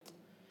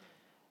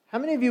How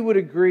many of you would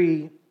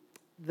agree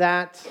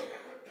that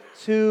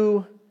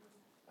to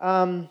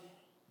have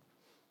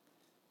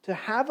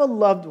a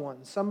loved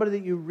one, somebody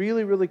that you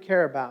really, really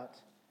care about,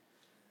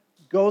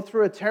 go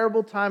through a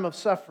terrible time of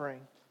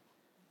suffering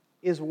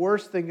is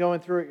worse than going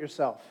through it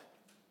yourself?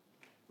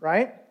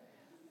 Right?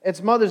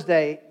 It's Mother's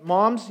Day.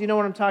 Moms, you know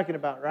what I'm talking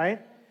about, right?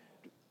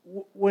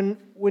 When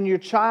your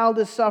child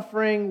is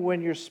suffering,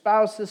 when your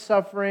spouse is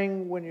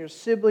suffering, when your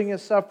sibling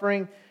is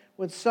suffering,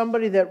 when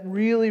somebody that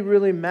really,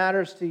 really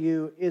matters to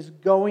you is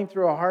going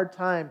through a hard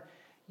time,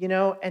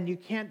 and you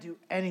can't do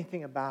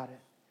anything about it.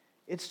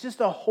 It's just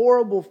a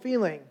horrible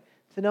feeling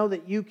to know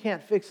that you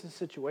can't fix the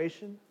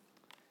situation.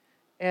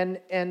 And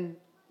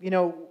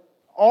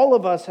all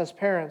of us as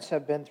parents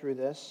have been through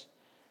this.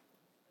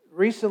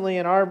 Recently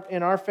in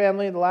our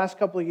family, in the last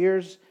couple of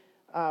years,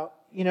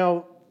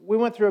 we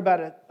went through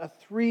about a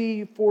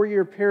 3-4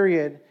 year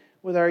period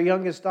with our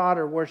youngest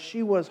daughter where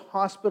she was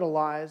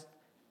hospitalized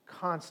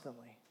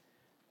constantly.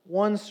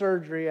 One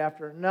surgery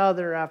after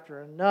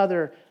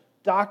another,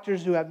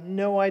 doctors who have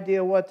no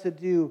idea what to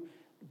do,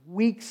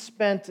 weeks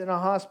spent in a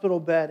hospital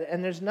bed,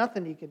 and there's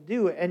nothing you can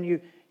do. And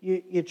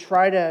you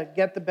try to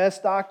get the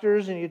best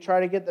doctors, and you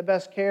try to get the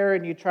best care,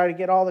 and you try to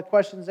get all the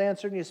questions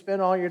answered, and you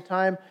spend all your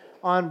time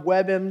on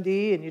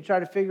WebMD, and you try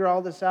to figure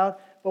all this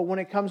out. But when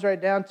it comes right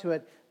down to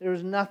it, there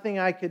was nothing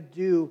I could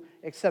do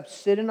except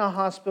sit in a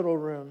hospital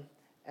room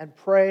and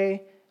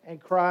pray and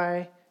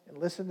cry and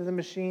listen to the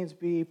machines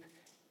beep.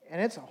 And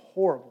it's a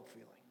horrible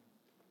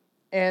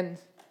feeling.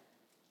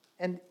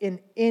 And in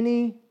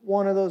any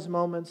one of those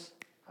moments,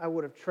 I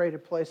would have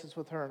traded places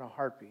with her in a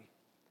heartbeat.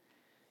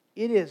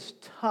 It is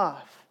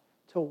tough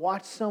to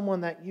watch someone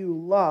that you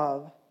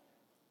love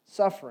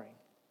suffering.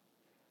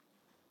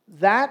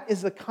 That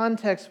is the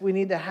context we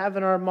need to have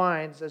in our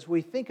minds as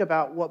we think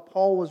about what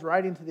Paul was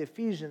writing to the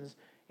Ephesians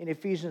in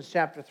Ephesians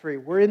chapter 3.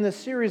 We're in this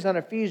series on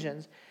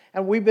Ephesians,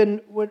 and we've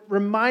been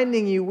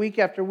reminding you week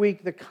after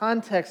week the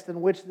context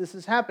in which this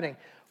is happening.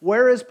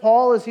 Where is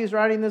Paul as he's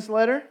writing this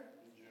letter?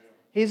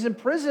 He's in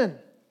prison,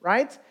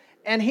 right?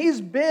 And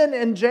he's been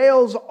in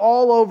jails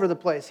all over the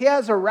place. He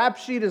has a rap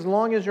sheet as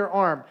long as your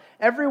arm.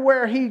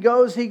 Everywhere he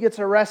goes, he gets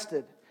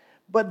arrested.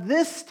 But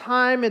this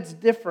time it's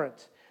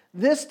different.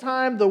 This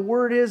time the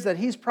word is that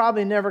he's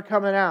probably never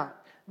coming out.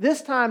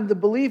 This time the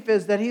belief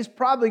is that he's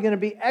probably going to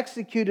be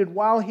executed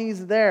while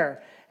he's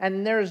there.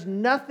 And there's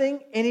nothing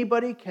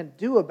anybody can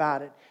do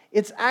about it.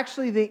 It's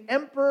actually the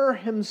emperor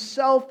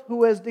himself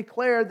who has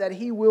declared that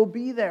he will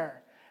be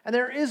there. And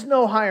there is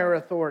no higher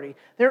authority.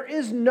 There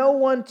is no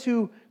one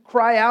to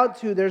cry out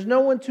to. There's no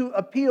one to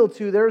appeal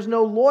to. There's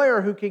no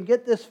lawyer who can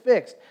get this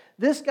fixed.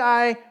 This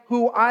guy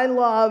who I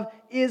love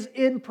is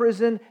in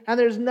prison, and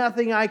there's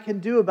nothing I can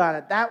do about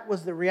it. That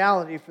was the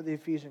reality for the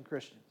Ephesian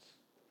Christians.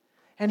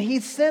 And he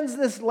sends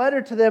this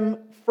letter to them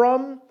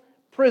from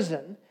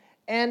prison,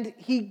 and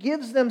he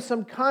gives them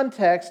some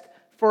context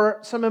for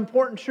some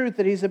important truth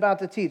that he's about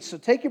to teach. So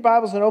take your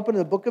Bibles and open to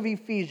the book of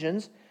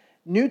Ephesians,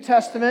 New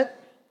Testament.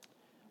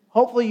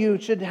 Hopefully you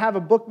should have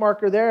a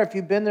bookmarker there if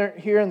you've been there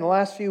here in the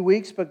last few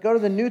weeks. But go to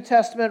the New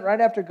Testament right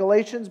after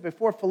Galatians,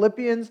 before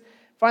Philippians.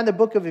 Find the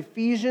book of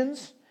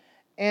Ephesians.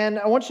 And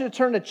I want you to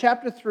turn to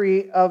chapter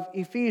 3 of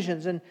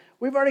Ephesians. And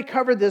we've already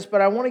covered this,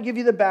 but I want to give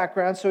you the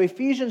background. So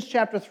Ephesians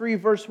chapter 3,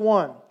 verse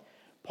 1.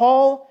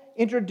 Paul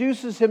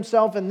introduces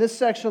himself in this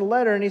section of the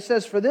letter, and he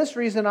says, "For this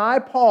reason I,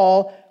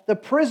 Paul, the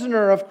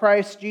prisoner of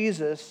Christ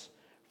Jesus,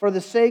 for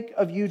the sake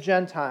of you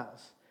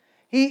Gentiles."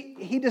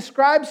 He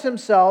describes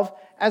himself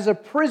as a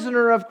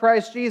prisoner of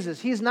Christ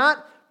Jesus. He's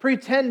not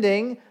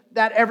pretending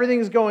that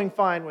everything's going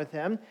fine with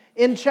him.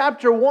 In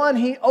chapter 1,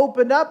 he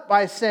opened up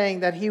by saying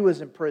that he was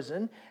in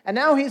prison. And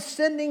now he's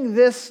sending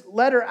this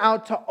letter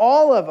out to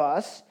all of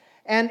us.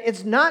 And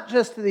it's not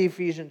just to the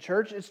Ephesian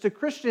church, it's to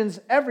Christians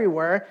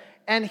everywhere.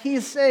 And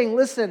he's saying,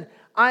 listen,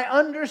 I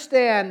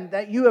understand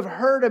that you have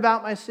heard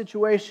about my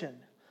situation.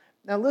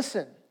 Now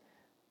listen,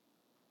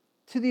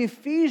 to the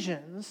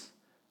Ephesians,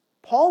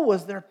 Paul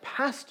was their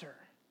pastor.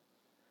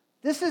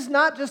 This is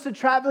not just a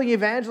traveling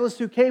evangelist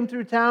who came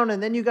through town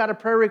and then you got a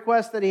prayer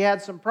request that he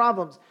had some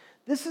problems.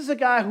 This is a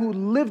guy who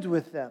lived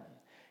with them.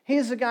 He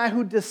is a guy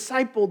who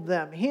discipled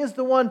them. He is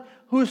the one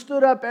who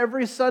stood up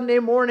every Sunday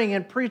morning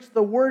and preached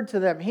the word to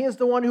them. He is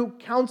the one who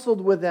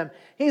counseled with them.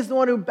 He is the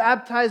one who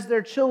baptized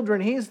their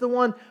children. He is the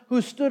one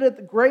who stood at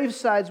the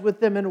gravesides with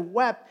them and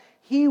wept.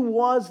 He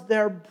was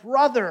their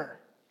brother.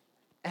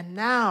 And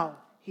now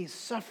he's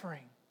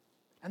suffering.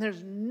 And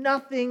there's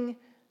nothing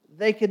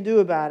they can do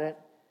about it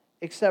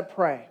except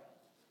pray.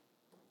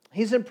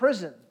 He's in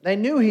prison. They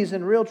knew he's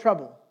in real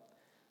trouble.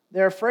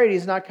 They're afraid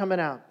he's not coming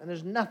out, and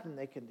there's nothing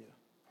they can do.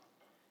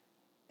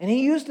 And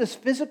he used this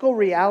physical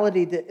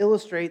reality to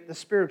illustrate the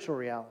spiritual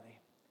reality.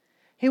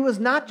 He was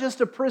not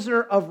just a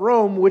prisoner of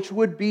Rome, which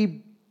would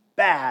be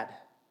bad,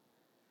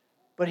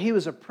 but he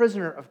was a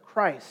prisoner of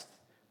Christ,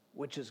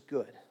 which is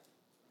good.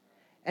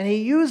 And he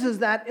uses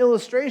that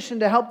illustration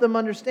to help them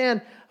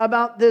understand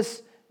about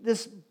this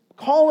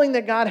calling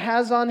that God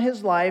has on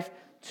his life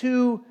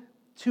to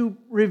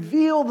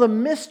reveal the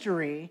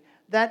mystery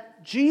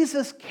that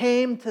Jesus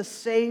came to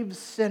save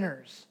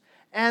sinners.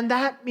 And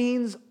that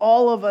means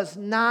all of us,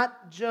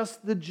 not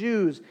just the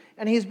Jews.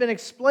 And he's been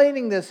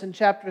explaining this in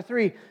chapter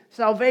 3.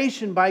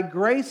 Salvation by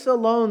grace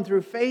alone,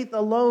 through faith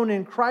alone,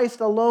 in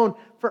Christ alone,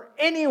 for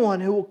anyone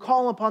who will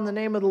call upon the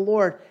name of the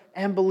Lord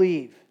and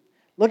believe.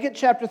 Look at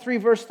chapter 3,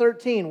 verse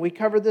 13. We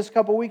covered this a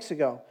couple weeks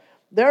ago.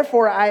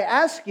 Therefore, I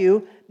ask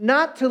you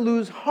not to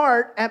lose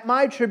heart at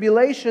my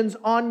tribulations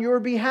on your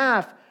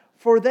behalf,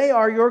 for they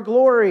are your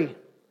glory.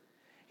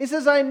 He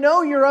says, I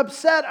know you're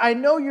upset. I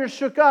know you're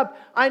shook up.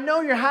 I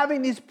know you're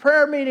having these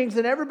prayer meetings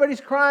and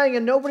everybody's crying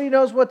and nobody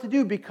knows what to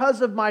do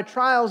because of my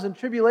trials and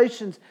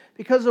tribulations,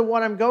 because of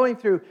what I'm going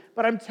through.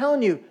 But I'm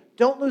telling you,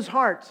 don't lose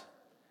heart,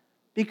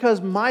 because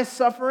my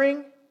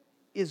suffering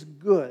is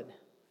good.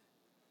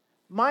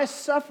 My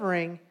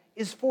suffering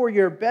is for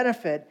your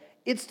benefit.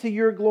 It's to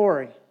your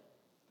glory.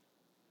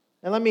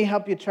 Now let me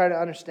help you try to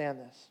understand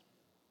this.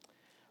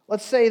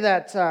 Let's say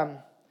that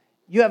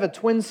you have a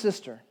twin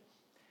sister.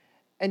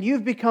 And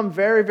you've become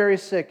very, very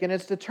sick, and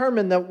it's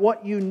determined that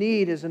what you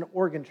need is an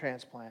organ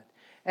transplant.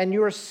 And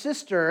your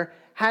sister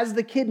has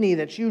the kidney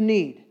that you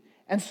need.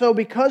 And so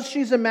because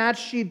she's a match,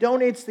 she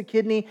donates the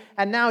kidney,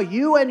 and now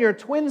you and your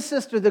twin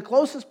sister, the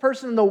closest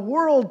person in the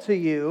world to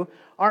you,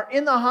 are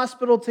in the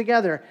hospital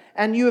together.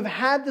 And you have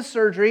had the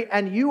surgery,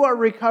 and you are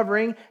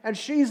recovering, and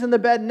she's in the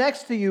bed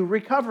next to you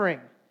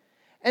recovering.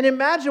 And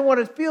imagine what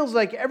it feels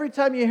like every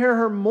time you hear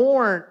her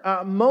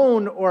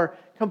moan or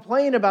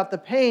complain about the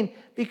pain,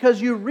 because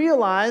you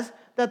realize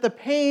that the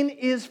pain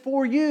is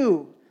for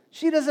you.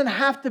 She doesn't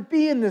have to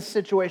be in this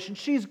situation.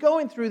 She's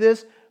going through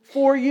this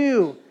for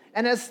you.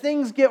 And as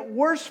things get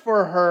worse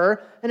for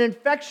her, an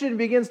infection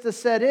begins to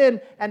set in,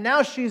 and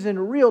now she's in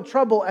real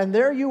trouble. And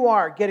there you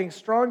are, getting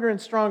stronger and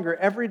stronger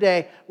every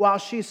day while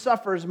she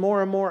suffers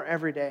more and more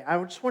every day.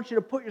 I just want you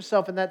to put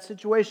yourself in that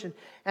situation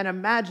and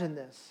imagine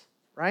this,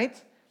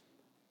 right?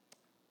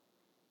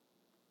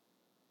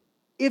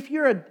 If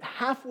you're a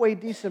halfway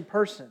decent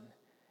person,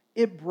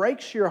 it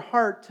breaks your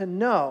heart to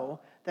know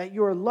that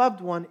your loved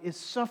one is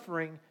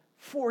suffering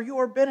for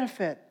your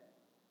benefit.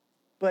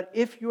 But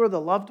if you're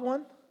the loved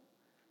one,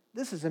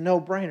 this is a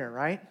no-brainer,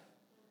 right?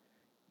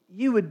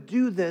 You would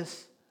do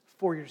this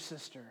for your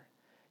sister.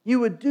 You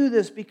would do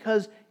this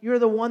because you're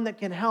the one that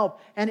can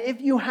help. And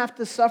if you have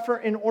to suffer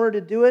in order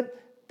to do it,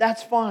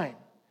 that's fine.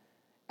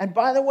 And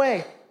by the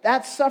way,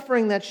 that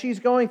suffering that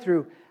she's going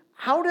through,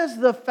 how does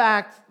the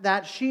fact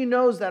that she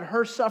knows that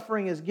her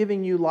suffering is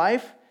giving you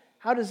life,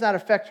 how does that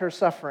affect her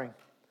suffering?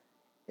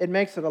 It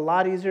makes it a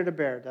lot easier to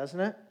bear, doesn't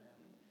it?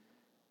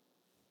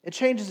 It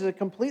changes it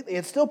completely.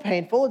 It's still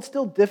painful, it's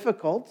still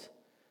difficult,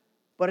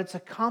 but it's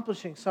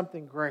accomplishing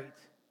something great.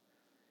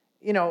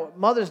 You know,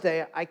 Mother's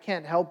Day, I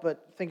can't help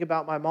but think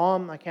about my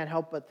mom. I can't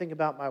help but think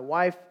about my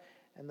wife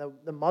and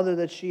the mother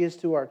that she is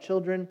to our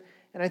children.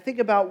 And I think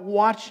about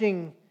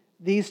watching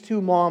these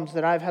two moms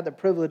that I've had the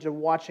privilege of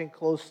watching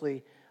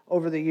closely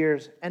over the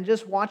years, and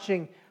just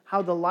watching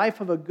how the life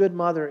of a good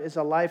mother is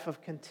a life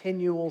of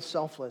continual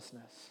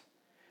selflessness.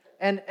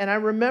 And I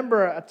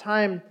remember a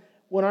time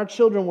when our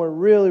children were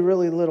really,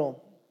 really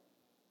little,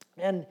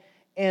 and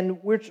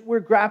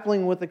we're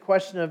grappling with the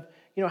question of,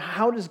 you know,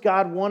 how does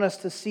God want us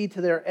to see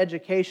to their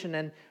education?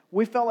 And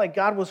we felt like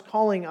God was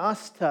calling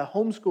us to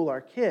homeschool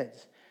our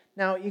kids.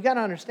 Now, you got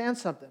to understand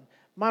something.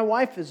 My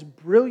wife is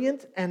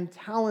brilliant and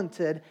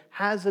talented,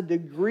 has a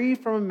degree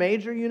from a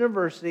major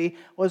university,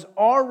 was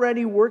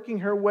already working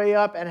her way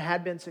up and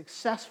had been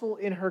successful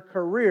in her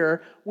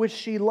career, which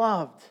she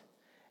loved.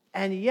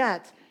 And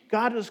yet,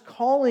 God was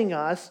calling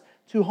us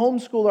to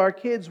homeschool our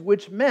kids,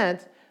 which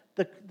meant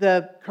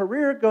the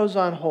career goes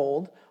on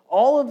hold.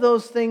 All of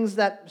those things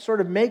that sort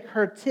of make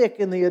her tick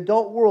in the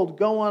adult world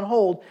go on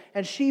hold,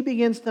 and she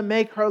begins to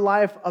make her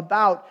life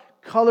about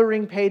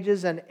coloring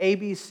pages and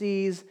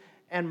ABCs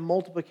and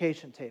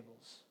multiplication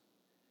tables.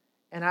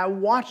 And I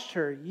watched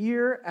her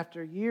year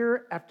after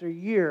year after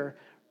year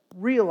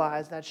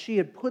realize that she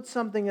had put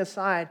something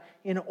aside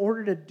in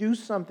order to do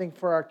something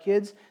for our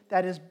kids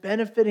that is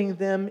benefiting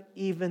them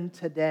even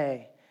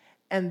today.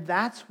 And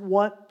that's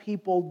what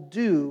people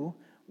do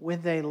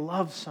when they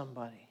love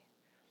somebody.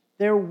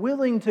 They're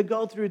willing to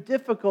go through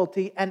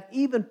difficulty and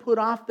even put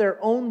off their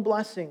own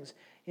blessings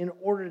in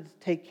order to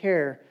take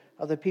care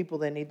of the people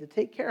they need to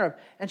take care of.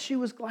 And she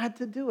was glad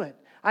to do it.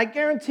 I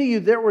guarantee you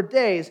there were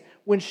days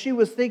when she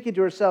was thinking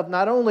to herself,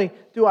 not only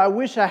do I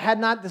wish I had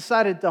not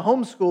decided to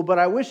homeschool, but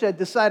I wish I had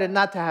decided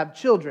not to have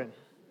children.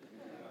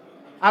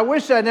 I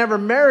wish I never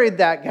married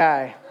that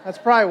guy. That's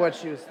probably what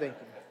she was thinking.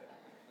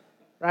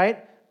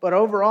 Right? But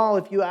overall,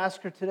 if you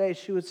ask her today,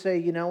 she would say,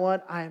 you know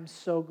what? I am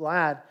so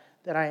glad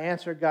that I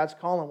answered God's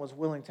call and was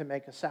willing to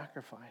make a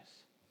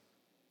sacrifice.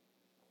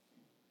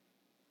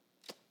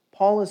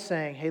 Paul is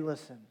saying, hey,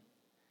 listen,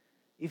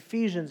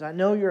 Ephesians, I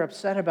know you're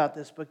upset about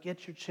this, but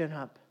get your chin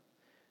up.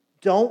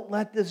 Don't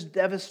let this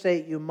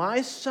devastate you.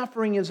 My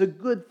suffering is a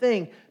good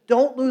thing.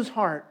 Don't lose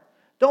heart.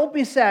 Don't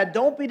be sad.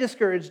 Don't be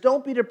discouraged.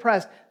 Don't be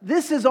depressed.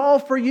 This is all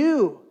for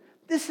you.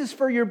 This is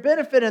for your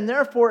benefit, and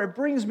therefore it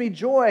brings me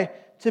joy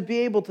to be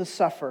able to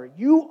suffer.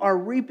 You are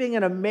reaping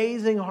an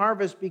amazing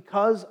harvest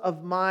because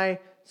of my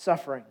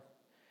suffering.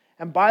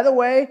 And by the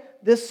way,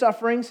 this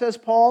suffering, says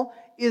Paul,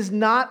 is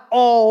not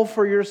all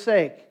for your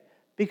sake.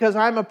 Because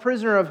I'm a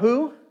prisoner of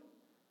who?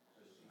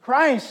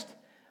 Christ.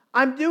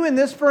 I'm doing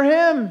this for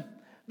Him.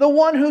 The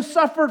one who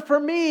suffered for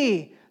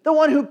me. The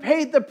one who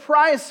paid the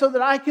price so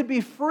that I could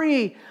be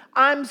free.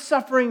 I'm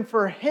suffering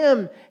for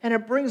Him. And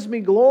it brings me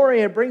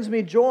glory. It brings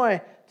me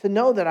joy to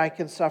know that I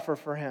can suffer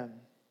for Him.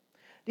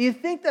 Do you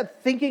think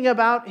that thinking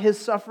about His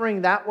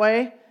suffering that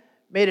way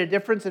made a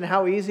difference in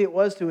how easy it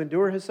was to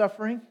endure His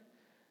suffering?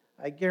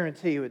 I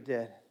guarantee you it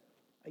did.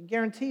 I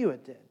guarantee you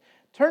it did.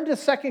 Turn to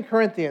 2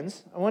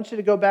 Corinthians. I want you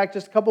to go back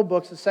just a couple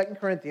books to 2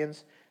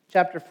 Corinthians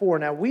chapter 4.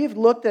 Now, we've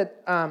looked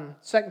at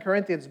 2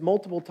 Corinthians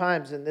multiple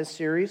times in this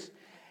series.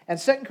 And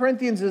 2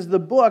 Corinthians is the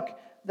book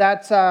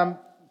that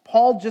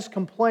Paul just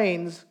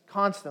complains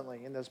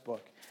constantly in this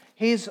book.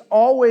 He's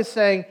always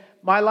saying,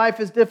 my life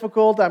is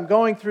difficult, I'm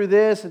going through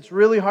this, it's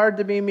really hard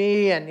to be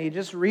me. And you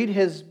just read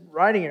his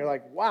writing, you're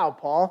like, wow,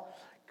 Paul,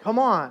 come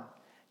on.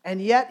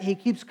 And yet he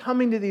keeps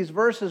coming to these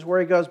verses where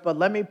he goes, but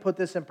let me put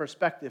this in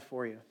perspective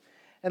for you.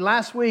 And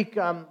last week,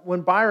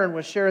 when Byron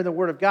was sharing the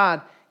Word of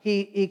God,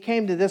 he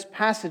came to this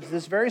passage,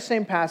 this very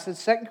same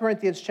passage, 2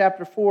 Corinthians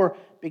chapter 4,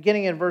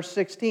 beginning in verse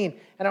 16.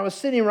 And I was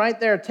sitting right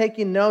there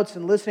taking notes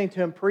and listening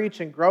to him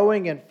preach and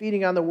growing and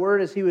feeding on the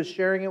Word as he was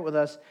sharing it with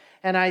us.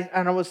 And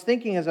I was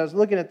thinking, as I was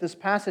looking at this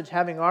passage,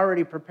 having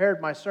already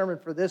prepared my sermon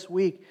for this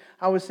week,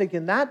 I was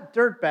thinking, that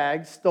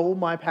dirtbag stole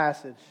my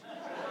passage.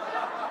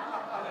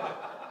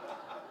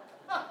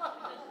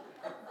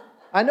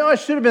 I know I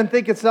should have been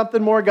thinking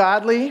something more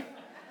godly.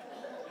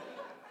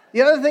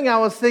 The other thing I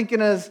was thinking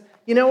is,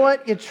 you know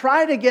what? You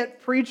try to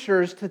get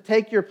preachers to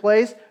take your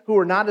place who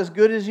are not as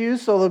good as you,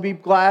 so they'll be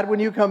glad when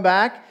you come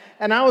back.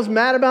 And I was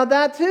mad about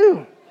that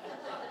too.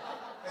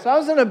 So I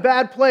was in a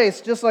bad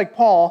place, just like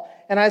Paul,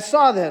 and I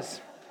saw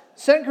this.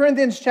 2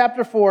 Corinthians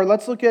chapter 4,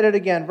 let's look at it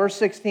again, verse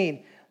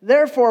 16.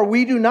 Therefore,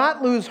 we do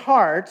not lose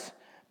heart,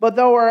 but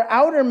though our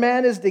outer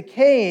man is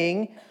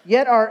decaying,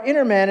 yet our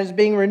inner man is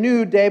being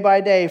renewed day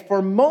by day.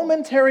 For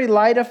momentary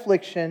light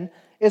affliction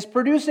is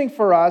producing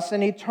for us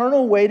an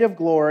eternal weight of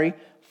glory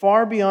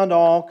far beyond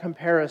all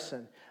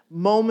comparison.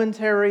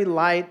 Momentary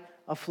light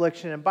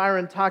affliction. And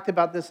Byron talked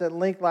about this at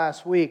length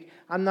last week.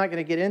 I'm not going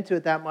to get into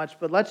it that much,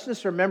 but let's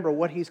just remember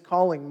what he's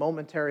calling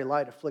momentary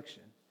light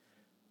affliction.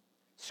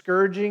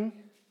 Scourging,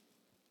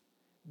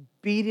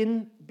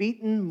 beaten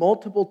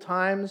multiple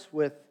times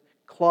with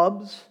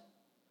clubs,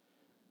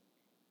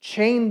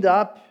 chained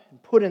up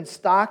and put in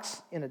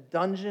stocks in a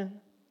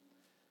dungeon,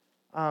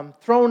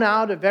 thrown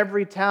out of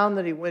every town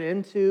that he went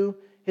into,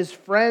 his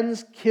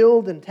friends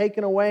killed and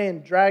taken away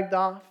and dragged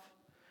off.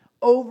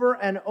 Over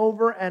and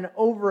over and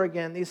over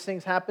again, these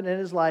things happen in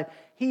his life.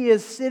 He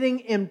is sitting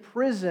in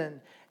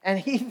prison, and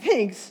he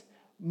thinks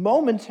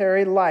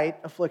momentary light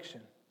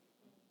affliction.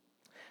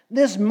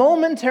 This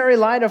momentary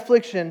light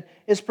affliction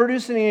is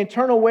producing an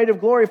eternal weight of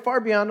glory far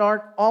beyond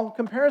all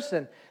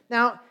comparison.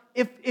 Now,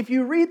 if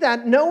you read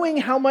that, knowing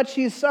how much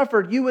he's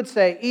suffered, you would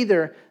say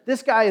either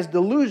this guy is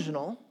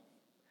delusional,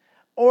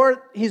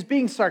 or he's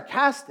being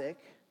sarcastic,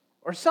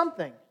 or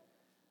something.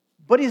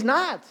 But he's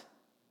not.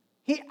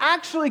 He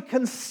actually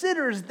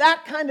considers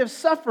that kind of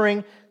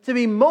suffering to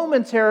be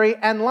momentary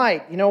and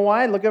light. You know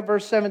why? Look at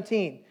verse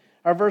 17,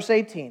 or verse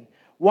 18.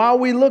 While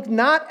we look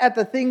not at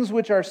the things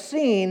which are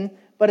seen,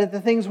 but at the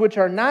things which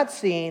are not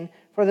seen,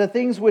 for the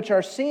things which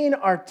are seen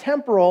are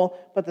temporal,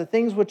 but the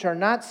things which are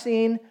not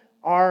seen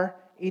are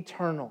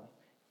eternal.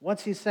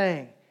 What's he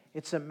saying?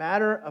 It's a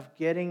matter of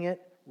getting it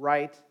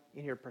right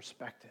in your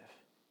perspective.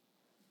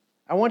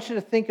 I want you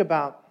to think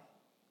about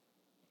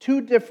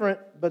two different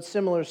but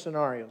similar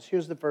scenarios.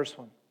 Here's the first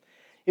one.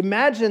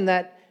 Imagine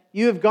that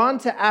you have gone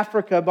to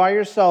Africa by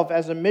yourself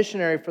as a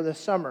missionary for the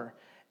summer,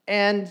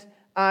 and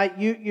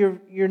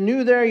you're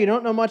new there, you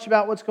don't know much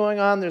about what's going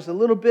on, there's a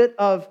little bit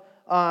of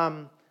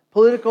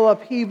political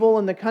upheaval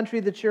in the country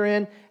that you're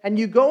in, and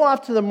you go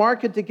off to the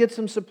market to get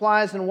some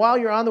supplies, and while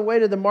you're on the way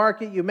to the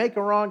market, you make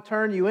a wrong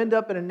turn, you end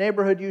up in a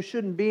neighborhood you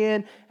shouldn't be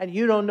in, and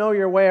you don't know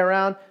your way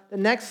around. The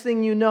next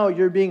thing you know,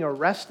 you're being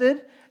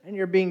arrested, and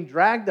you're being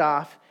dragged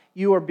off.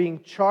 You are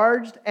being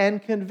charged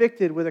and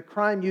convicted with a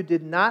crime you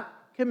did not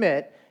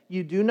commit.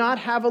 You do not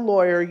have a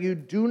lawyer. You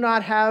do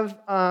not have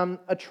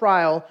a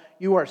trial.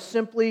 You are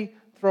simply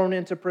thrown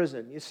into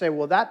prison. You say,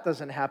 well, that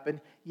doesn't happen.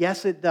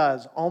 Yes, it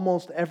does,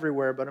 almost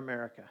everywhere but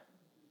America.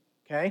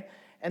 Okay?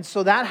 And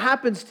so that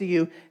happens to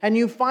you, and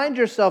you find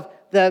yourself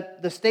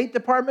that the State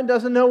Department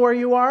doesn't know where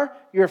you are,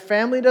 your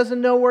family doesn't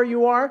know where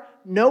you are,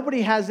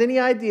 nobody has any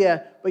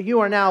idea, but you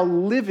are now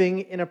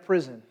living in a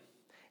prison.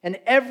 And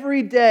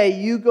every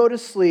day you go to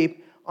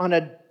sleep on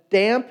a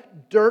damp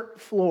dirt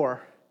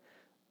floor,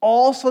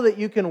 all so that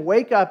you can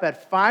wake up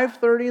at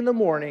 5:30 in the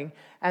morning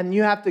and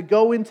you have to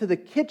go into the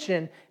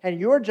kitchen, and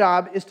your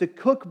job is to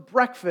cook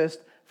breakfast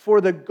for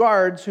the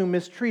guards who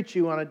mistreat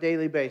you on a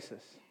daily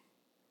basis.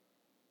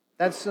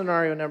 That's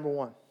scenario number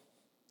one.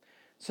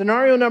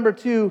 Scenario number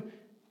two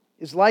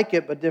is like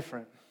it, but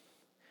different.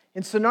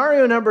 In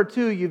scenario number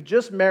 2, you've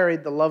just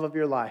married the love of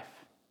your life.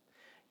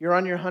 You're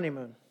on your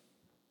honeymoon.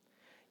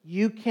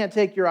 You can't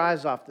take your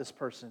eyes off this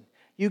person.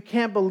 You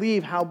can't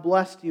believe how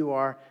blessed you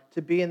are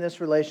to be in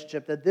this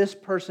relationship, that this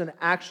person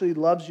actually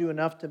loves you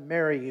enough to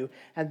marry you.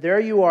 And there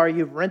you are,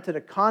 you've rented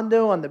a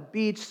condo on the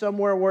beach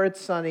somewhere where it's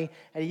sunny,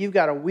 and you've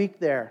got a week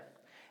there.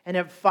 And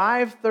at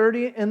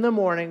 5:30 in the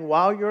morning,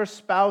 while your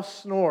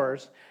spouse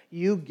snores,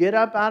 you get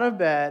up out of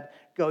bed,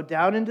 go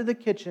down into the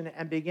kitchen,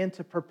 and begin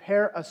to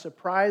prepare a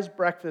surprise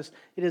breakfast.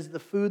 It is the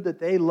food that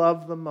they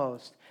love the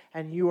most,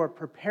 and you are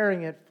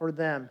preparing it for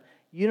them.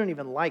 You don't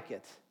even like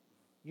it.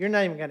 You're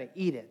not even going to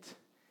eat it.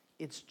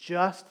 It's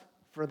just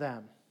for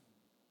them.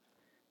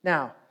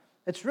 Now,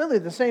 it's really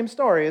the same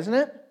story, isn't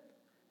it?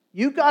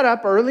 You got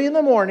up early in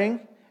the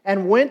morning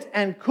and went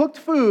and cooked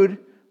food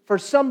for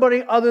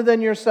somebody other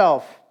than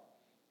yourself.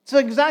 It's the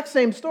exact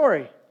same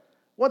story.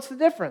 What's the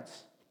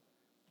difference?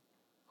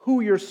 Who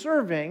you're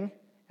serving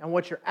and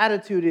what your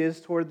attitude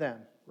is toward them,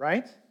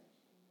 right?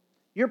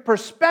 Your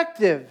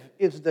perspective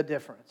is the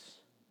difference.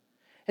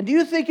 And do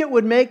you think it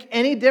would make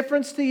any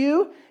difference to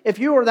you if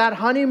you were that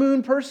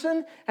honeymoon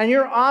person and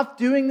you're off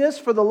doing this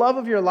for the love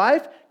of your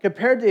life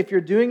compared to if you're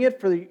doing it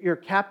for your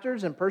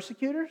captors and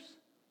persecutors?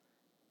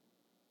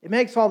 It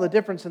makes all the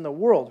difference in the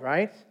world,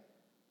 right?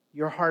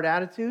 Your heart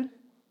attitude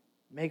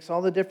makes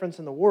all the difference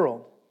in the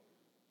world.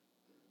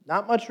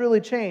 Not much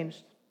really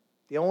changed.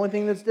 The only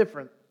thing that's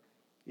different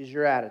is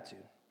your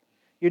attitude.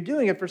 You're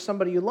doing it for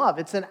somebody you love.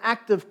 It's an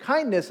act of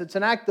kindness. It's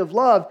an act of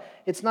love.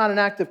 It's not an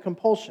act of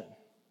compulsion.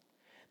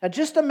 Now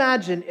just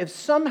imagine if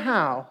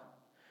somehow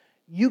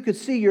you could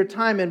see your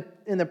time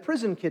in the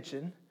prison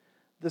kitchen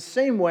the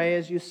same way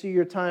as you see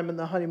your time in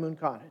the honeymoon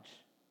cottage.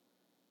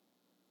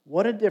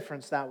 What a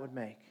difference that would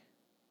make.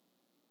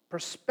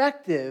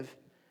 Perspective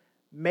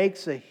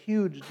makes a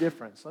huge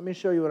difference. Let me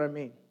show you what I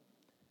mean.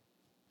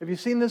 Have you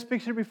seen this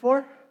picture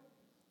before?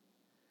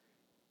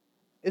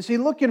 Is he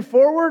looking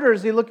forward or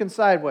is he looking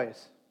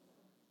sideways?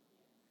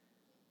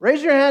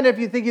 Raise your hand if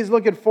you think he's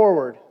looking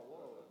forward.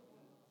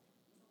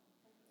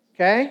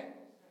 Okay?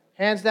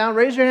 Hands down.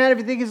 Raise your hand if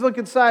you think he's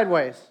looking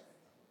sideways.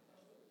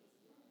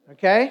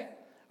 Okay?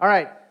 All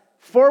right.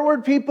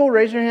 Forward people,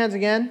 raise your hands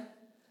again.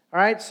 All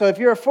right? So if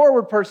you're a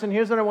forward person,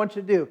 here's what I want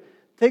you to do.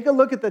 Take a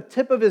look at the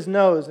tip of his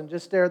nose and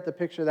just stare at the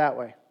picture that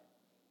way.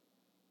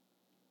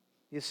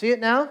 You see it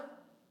now?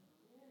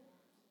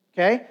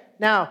 Okay?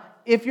 Now,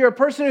 if you're a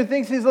person who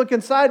thinks he's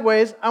looking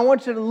sideways, I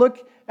want you to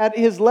look at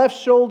his left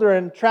shoulder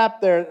and trap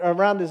there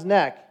around his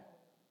neck.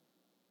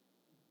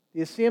 Do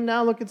you see him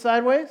now looking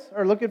sideways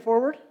or looking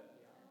forward?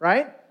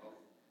 Right?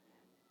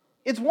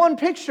 It's one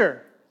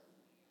picture.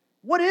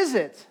 What is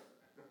it?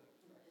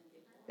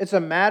 It's a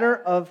matter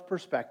of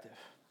perspective.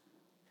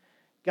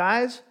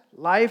 Guys,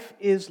 life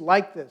is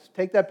like this.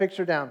 Take that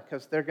picture down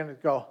because they're going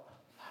to go.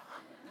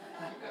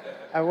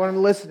 I want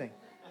them listening.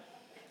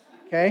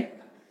 Okay?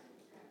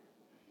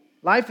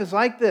 Life is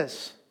like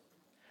this.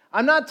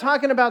 I'm not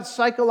talking about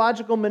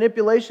psychological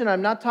manipulation.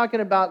 I'm not talking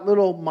about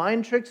little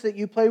mind tricks that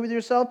you play with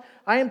yourself.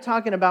 I am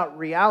talking about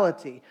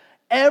reality.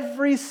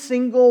 Every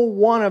single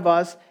one of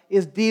us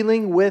is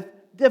dealing with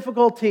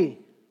difficulty.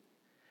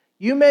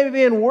 You may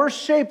be in worse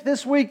shape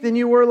this week than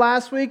you were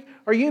last week,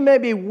 or you may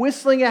be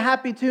whistling a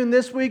happy tune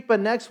this week, but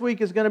next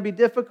week is going to be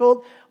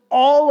difficult.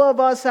 All of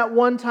us at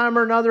one time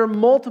or another,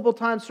 multiple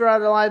times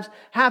throughout our lives,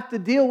 have to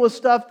deal with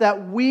stuff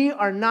that we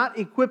are not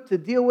equipped to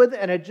deal with,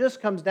 and it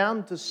just comes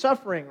down to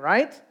suffering,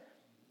 right?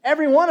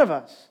 Every one of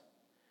us.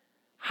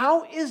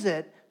 How is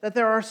it that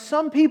there are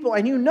some people,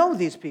 and you know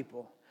these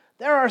people,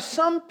 there are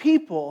some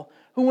people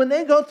who when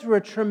they go through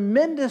a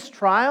tremendous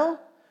trial,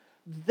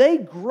 they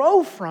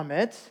grow from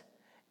it,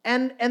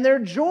 and their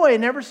joy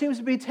never seems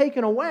to be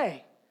taken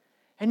away.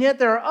 And yet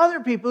there are other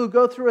people who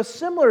go through a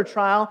similar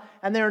trial,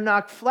 and they're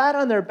knocked flat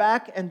on their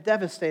back and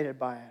devastated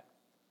by it.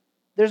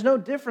 There's no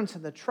difference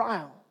in the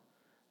trial.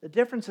 The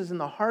difference is in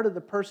the heart of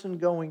the person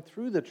going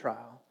through the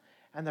trial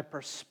and the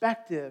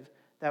perspective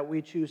that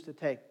we choose to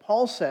take.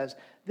 Paul says,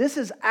 this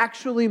is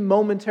actually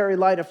momentary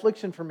light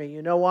affliction for me.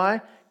 You know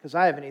why? Because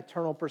I have an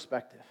eternal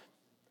perspective.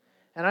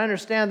 And I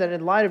understand that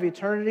in light of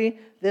eternity,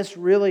 this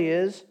really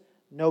is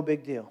no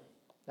big deal.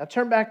 Now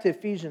turn back to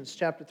Ephesians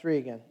chapter 3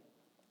 again.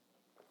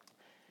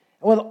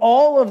 And with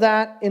all of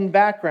that in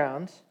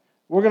background,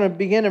 we're going to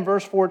begin in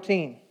verse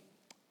 14.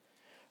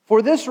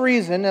 For this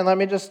reason, and let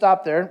me just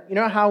stop there. You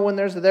know how when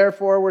there's a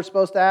therefore, we're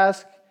supposed to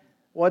ask,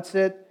 what's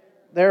it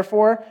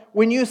therefore?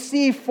 When you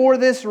see for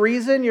this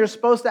reason, you're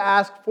supposed to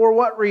ask for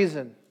what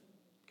reason?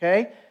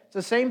 Okay? It's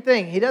the same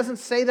thing. He doesn't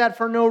say that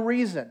for no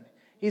reason.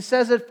 He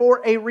says it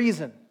for a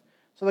reason.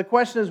 So the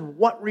question is,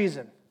 what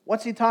reason?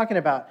 What's he talking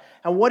about?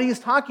 And what he's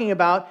talking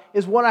about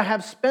is what I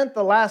have spent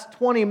the last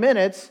 20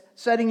 minutes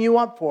setting you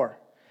up for.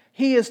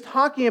 He is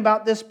talking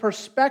about this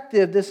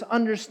perspective, this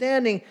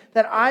understanding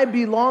that I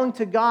belong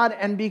to God,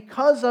 and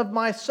because of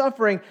my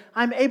suffering,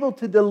 I'm able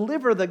to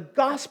deliver the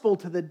gospel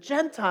to the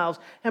Gentiles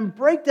and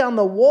break down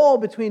the wall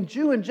between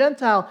Jew and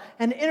Gentile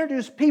and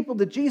introduce people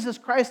to Jesus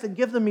Christ and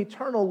give them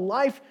eternal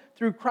life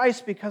through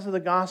Christ because of the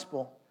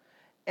gospel.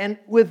 And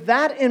with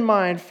that in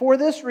mind, for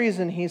this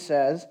reason, he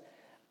says,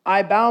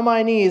 I bow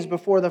my knees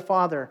before the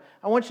Father.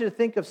 I want you to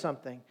think of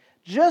something.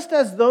 Just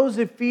as those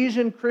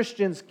Ephesian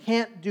Christians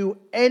can't do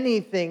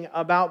anything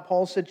about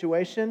Paul's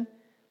situation,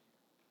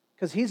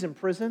 because he's in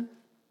prison,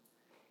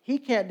 he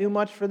can't do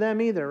much for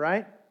them either,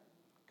 right?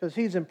 Because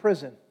he's in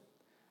prison.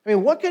 I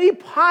mean, what could he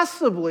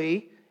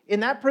possibly,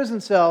 in that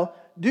prison cell,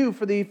 do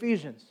for the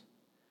Ephesians?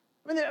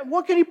 I mean,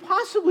 what could he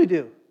possibly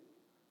do?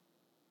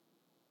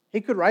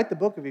 He could write the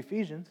book of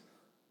Ephesians,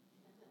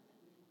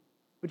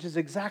 which is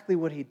exactly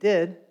what he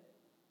did,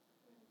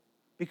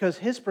 because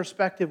his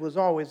perspective was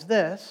always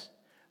this: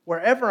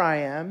 wherever I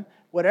am,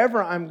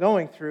 whatever I'm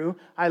going through,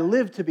 I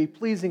live to be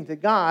pleasing to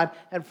God,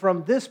 and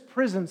from this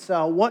prison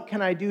cell, what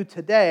can I do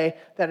today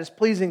that is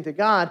pleasing to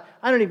God?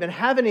 I don't even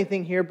have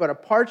anything here but a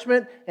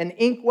parchment, an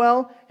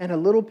inkwell, and a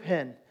little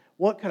pen.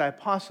 What could I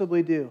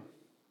possibly do?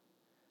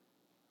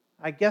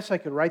 I guess I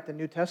could write the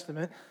New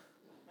Testament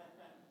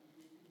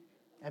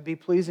and be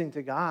pleasing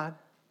to God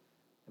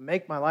and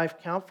make my life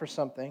count for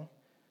something.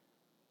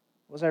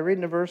 Was I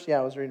reading a verse? Yeah,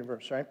 I was reading a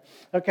verse, right?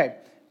 Okay,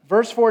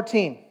 verse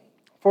 14.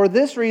 For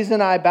this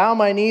reason I bow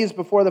my knees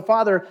before the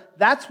Father.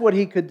 That's what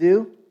he could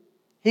do.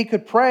 He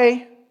could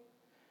pray,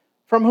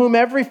 from whom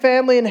every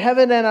family in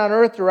heaven and on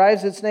earth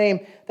derives its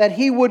name, that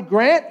he would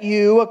grant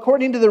you,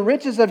 according to the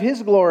riches of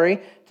his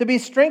glory, to be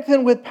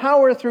strengthened with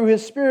power through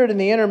his Spirit in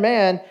the inner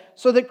man,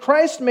 so that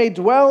Christ may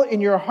dwell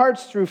in your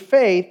hearts through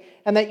faith,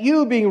 and that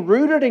you, being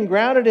rooted and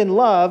grounded in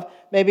love,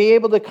 may be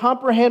able to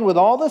comprehend with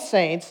all the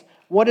saints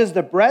what is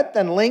the breadth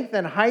and length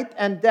and height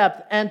and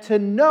depth, and to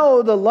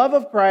know the love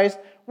of Christ,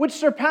 which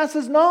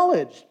surpasses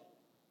knowledge,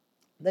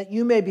 that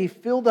you may be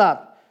filled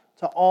up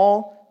to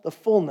all the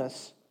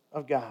fullness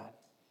of God.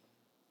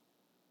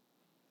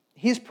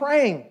 He's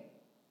praying.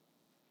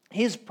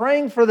 He's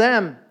praying for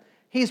them.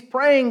 He's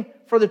praying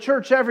for the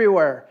church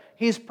everywhere.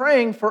 He's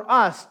praying for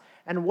us.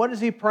 And what is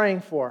he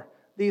praying for?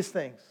 These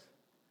things.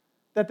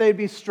 That they'd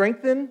be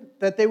strengthened,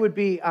 that they would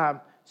be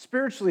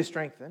spiritually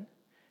strengthened.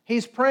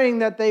 He's praying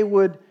that they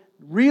would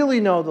really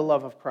know the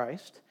love of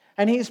Christ.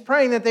 And he's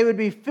praying that they would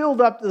be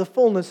filled up to the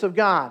fullness of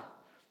God.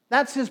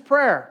 That's his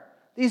prayer.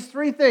 These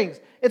three things.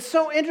 It's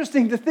so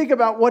interesting to think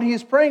about what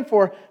he's praying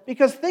for,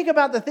 because think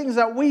about the things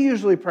that we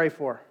usually pray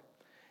for.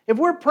 If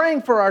we're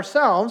praying for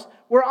ourselves,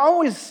 we're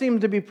always seem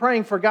to be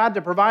praying for God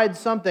to provide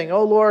something.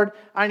 Oh Lord,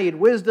 I need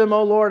wisdom.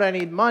 Oh Lord, I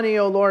need money.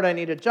 Oh Lord, I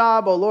need a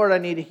job. Oh Lord, I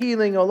need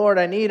healing. Oh Lord,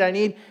 I need.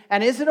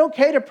 And is it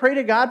okay to pray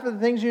to God for the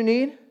things you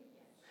need?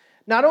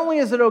 Not only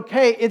is it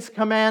okay, it's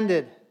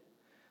commanded.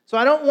 So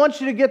I don't want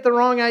you to get the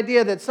wrong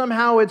idea that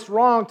somehow it's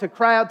wrong to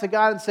cry out to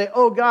God and say,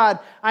 oh God,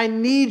 I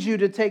need you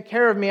to take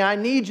care of me. I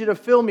need you to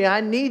fill me.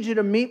 I need you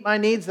to meet my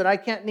needs that I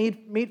can't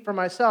meet for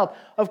myself.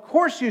 Of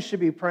course you should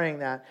be praying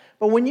that.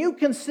 But when you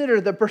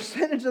consider the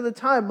percentage of the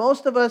time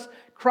most of us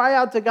cry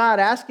out to God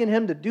asking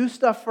him to do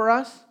stuff for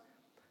us,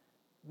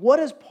 what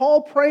is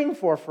Paul praying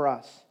for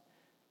us?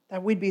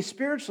 That we'd be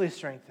spiritually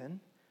strengthened,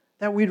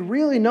 that we'd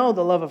really know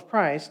the love of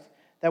Christ,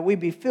 that we'd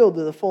be filled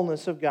to the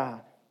fullness of God.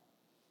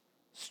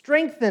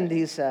 Strengthened,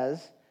 he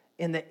says,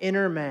 in the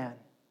inner man.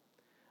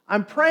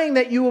 I'm praying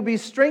that you will be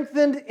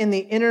strengthened in the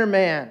inner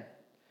man.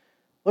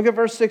 Look at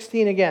verse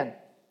 16 again.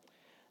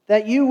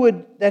 That he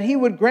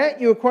would grant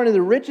you, according to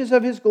the riches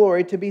of his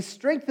glory, to be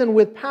strengthened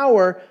with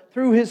power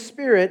through his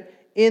Spirit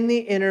in the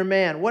inner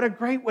man. What a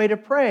great way to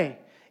pray.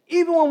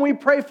 Even when we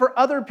pray for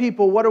other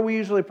people, what are we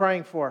usually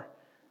praying for?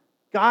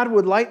 God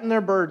would lighten their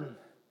burden,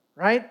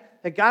 right?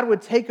 That God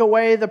would take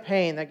away the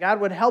pain, that God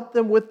would help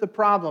them with the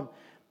problem.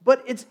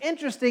 But it's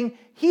interesting,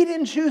 he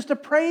didn't choose to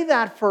pray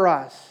that for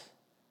us.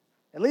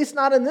 At least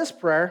not in this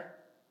prayer.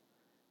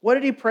 What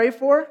did he pray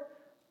for?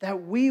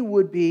 That we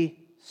would be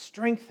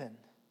strengthened.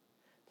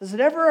 Does it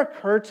ever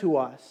occur to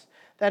us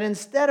that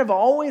instead of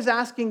always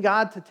asking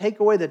God to take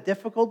away the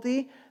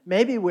difficulty,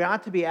 maybe we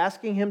ought to be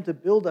asking him to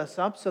build us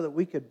up so that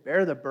we could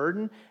bear the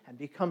burden and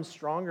become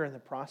stronger in the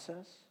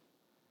process?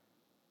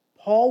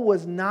 Paul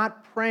was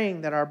not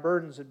praying that our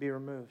burdens would be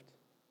removed.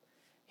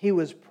 He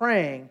was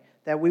praying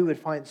that we would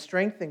find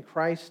strength in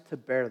Christ to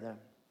bear them.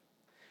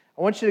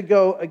 I want you to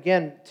go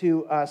again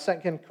to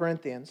 2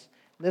 Corinthians.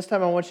 This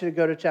time I want you to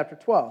go to chapter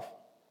 12.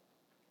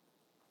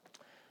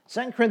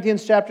 2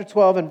 Corinthians chapter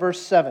 12 and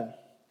verse 7.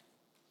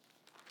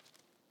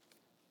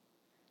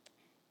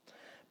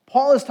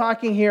 Paul is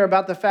talking here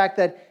about the fact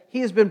that he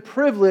has been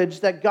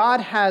privileged, that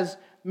God has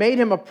made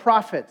him a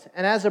prophet.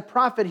 And as a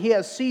prophet, he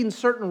has seen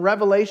certain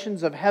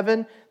revelations of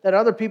heaven that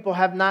other people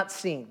have not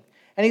seen.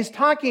 And he's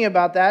talking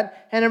about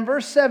that. And in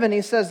verse 7,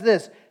 he says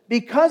this,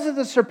 because of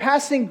the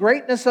surpassing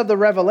greatness of the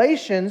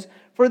revelations,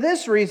 for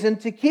this reason,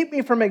 to keep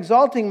me from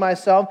exalting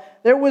myself,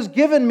 there was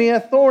given me a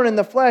thorn in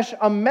the flesh,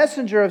 a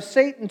messenger of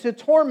Satan to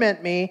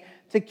torment me,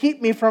 to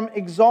keep me from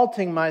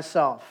exalting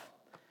myself.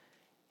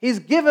 He's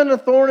given a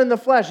thorn in the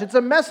flesh. It's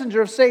a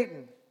messenger of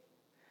Satan.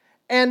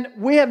 And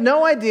we have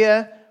no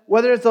idea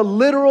whether it's a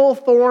literal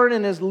thorn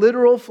in his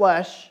literal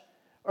flesh,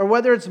 or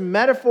whether it's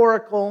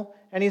metaphorical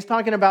and he's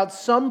talking about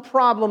some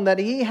problem that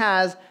he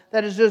has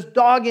that is just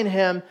dogging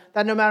him,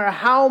 that no matter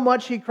how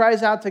much he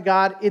cries out to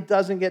God, it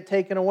doesn't get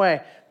taken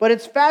away. But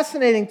it's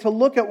fascinating to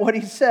look at what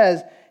he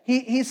says.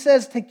 He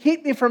says, to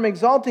keep me from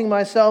exalting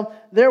myself,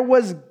 there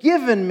was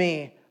given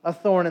me a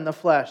thorn in the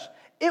flesh.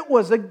 It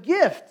was a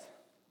gift.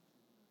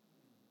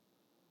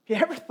 Have you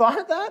ever thought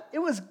of that? It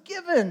was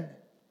given.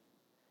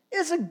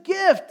 It's a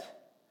gift.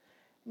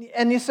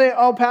 And you say,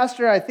 oh,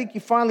 Pastor, I think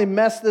you finally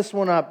messed this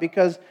one up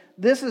because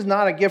this is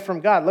not a gift from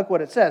God. Look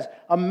what it says.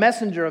 A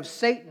messenger of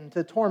Satan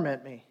to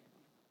torment me.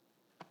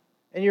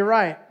 And you're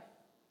right.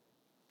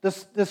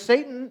 Does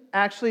Satan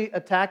actually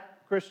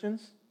attack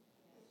Christians?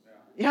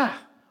 Yeah,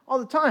 all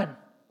the time,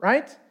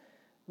 right?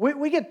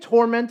 We get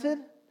tormented.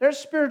 There's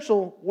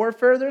spiritual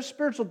warfare. There's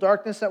spiritual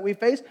darkness that we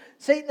face.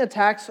 Satan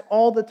attacks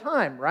all the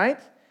time, right?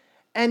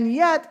 And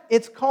yet,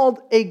 it's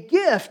called a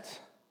gift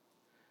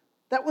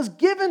that was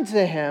given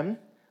to him,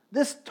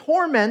 this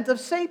torment of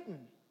Satan.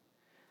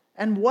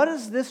 And what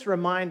does this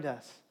remind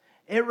us?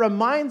 It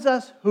reminds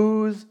us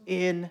who's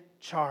in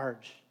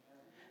charge.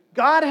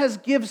 God has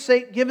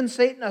given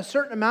Satan a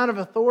certain amount of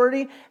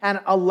authority and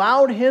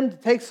allowed him to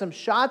take some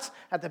shots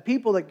at the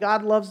people that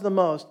God loves the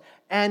most.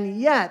 And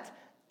yet,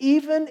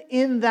 even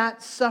in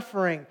that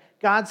suffering,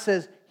 God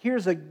says,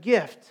 here's a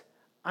gift.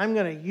 I'm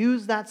going to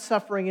use that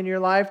suffering in your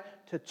life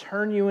to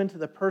turn you into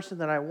the person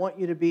that I want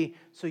you to be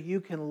so you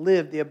can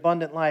live the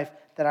abundant life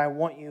that I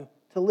want you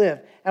to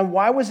live. And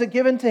why was it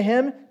given to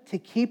him? To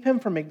keep him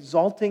from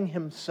exalting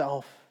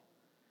himself.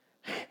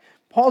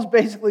 Paul's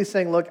basically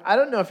saying, look, I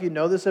don't know if you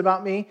know this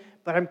about me,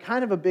 but I'm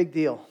kind of a big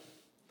deal.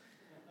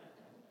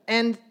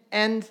 And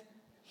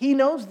he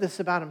knows this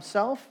about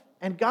himself,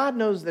 and God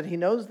knows that he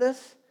knows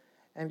this,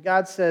 and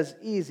God says,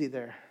 easy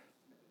there.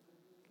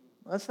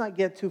 Let's not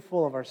get too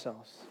full of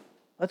ourselves.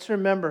 Let's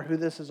remember who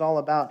this is all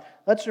about.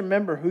 Let's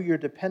remember who you're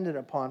dependent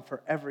upon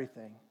for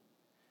everything.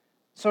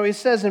 So he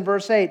says in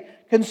verse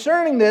 8,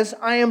 concerning this,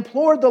 I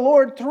implored the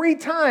Lord 3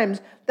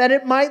 times that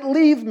it might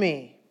leave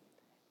me.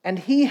 And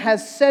he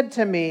has said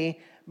to me,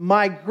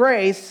 my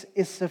grace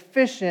is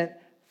sufficient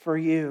for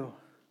you.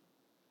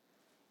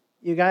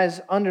 You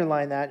guys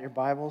underline that in your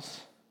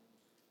Bibles.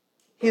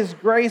 His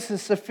grace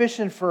is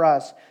sufficient for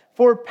us.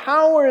 For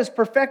power is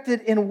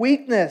perfected in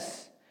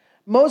weakness.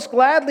 Most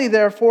gladly,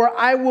 therefore,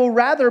 I will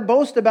rather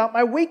boast about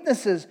my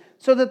weaknesses,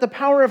 so that the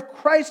power of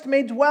Christ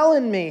may dwell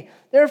in me.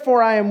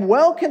 Therefore, I am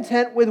well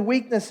content with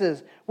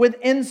weaknesses, with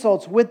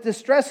insults, with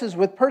distresses,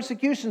 with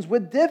persecutions,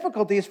 with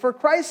difficulties for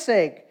Christ's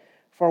sake.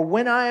 For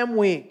when I am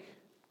weak,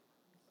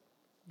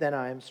 then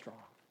I am strong.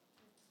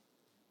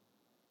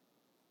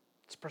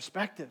 It's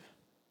perspective.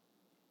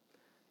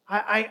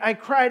 I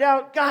cried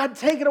out, God,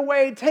 take it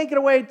away, take it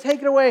away,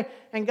 take it away.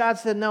 And God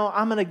said, no,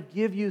 I'm going to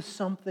give you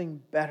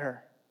something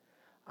better.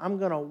 I'm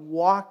going to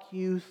walk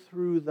you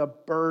through the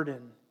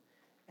burden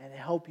and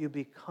help you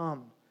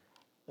become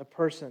the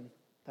person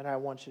that I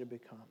want you to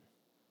become.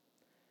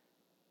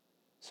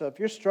 So if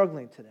you're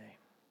struggling today,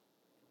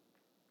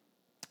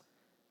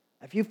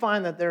 if you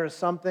find that there is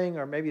something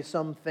or maybe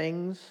some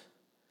things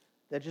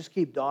that just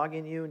keep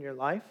dogging you in your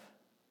life,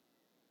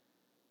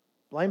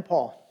 blame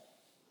Paul.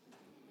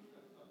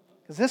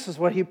 Because this is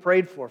what he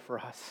prayed for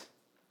us.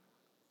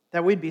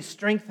 That we'd be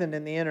strengthened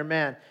in the inner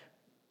man.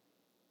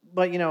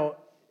 But,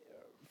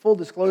 full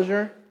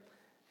disclosure,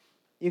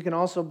 you can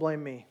also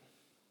blame me.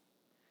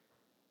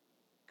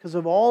 Because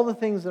of all the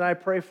things that I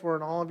pray for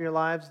in all of your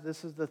lives,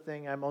 this is the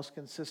thing I most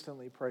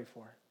consistently pray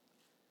for.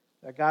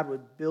 That God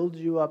would build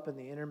you up in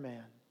the inner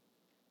man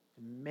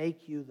and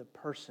make you the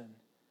person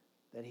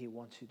that he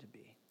wants you to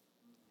be.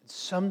 And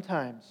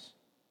sometimes,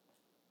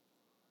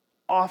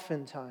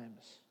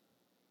 oftentimes,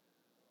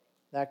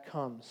 that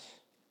comes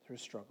through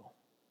struggle.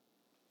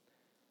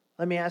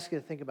 Let me ask you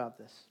to think about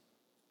this.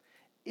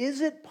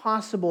 Is it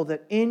possible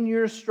that in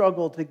your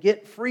struggle to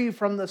get free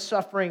from the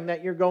suffering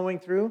that you're going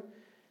through,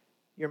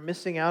 you're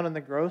missing out on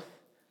the growth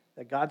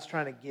that God's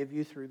trying to give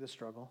you through the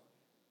struggle?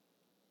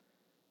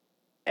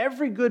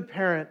 Every good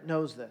parent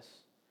knows this.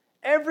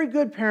 Every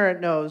good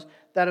parent knows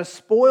that a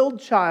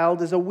spoiled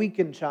child is a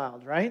weakened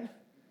child, right?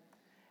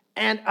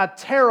 And a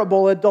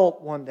terrible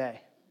adult one day,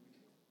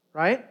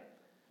 right?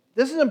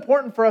 This is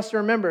important for us to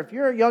remember. If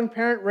you're a young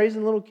parent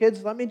raising little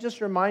kids, let me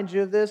just remind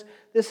you of this.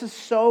 This is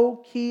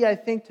so key, I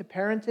think, to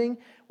parenting.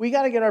 We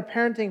got to get our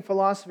parenting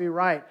philosophy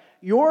right.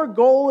 Your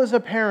goal as a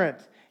parent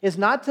is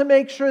not to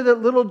make sure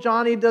that little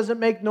Johnny doesn't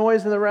make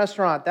noise in the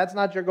restaurant. That's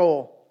not your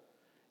goal.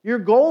 Your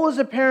goal as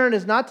a parent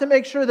is not to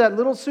make sure that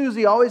little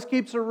Susie always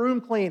keeps her room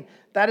clean.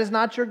 That is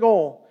not your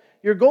goal.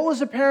 Your goal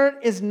as a parent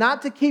is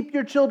not to keep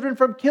your children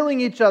from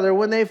killing each other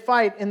when they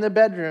fight in the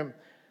bedroom.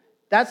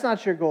 That's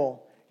not your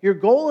goal. Your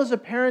goal as a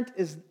parent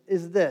is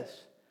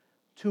this: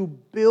 to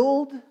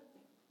build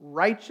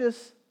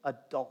righteous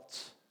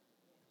adults.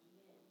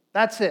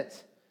 That's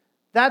it.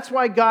 That's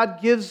why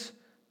God gives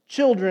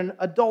children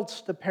adults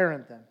to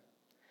parent them.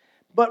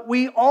 But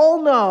we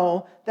all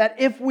know that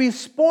if we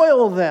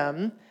spoil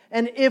them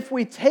and if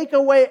we take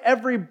away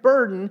every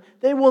burden,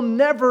 they will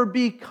never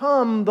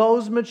become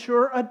those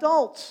mature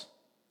adults.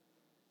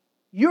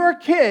 Your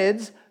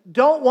kids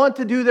don't want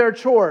to do their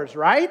chores,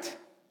 right?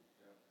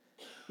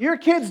 Your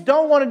kids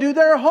don't want to do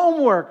their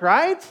homework,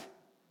 right?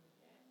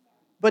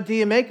 But do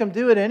you make them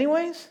do it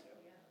anyways?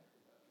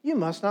 You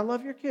must not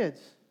love your kids.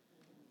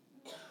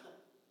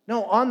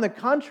 No, on the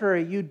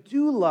contrary, you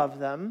do love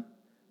them,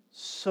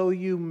 so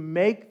you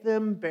make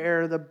them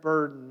bear the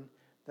burden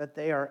that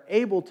they are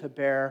able to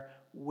bear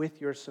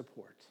with your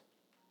support,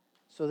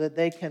 so that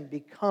they can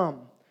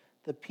become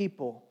the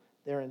people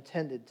they're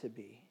intended to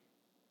be.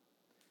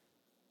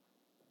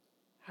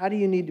 How do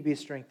you need to be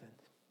strengthened?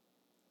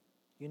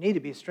 You need to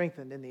be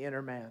strengthened in the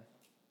inner man.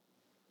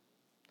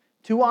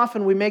 Too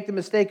often we make the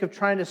mistake of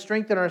trying to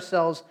strengthen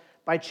ourselves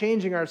by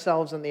changing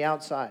ourselves on the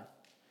outside.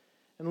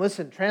 And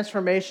listen,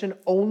 transformation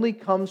only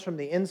comes from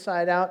the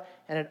inside out,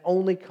 and it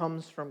only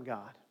comes from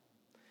God.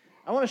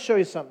 I want to show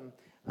you something.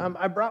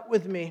 I brought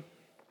with me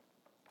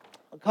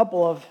a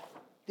couple of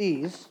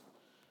these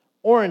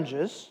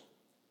oranges.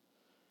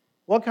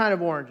 What kind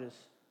of oranges?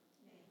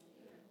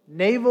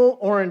 Navel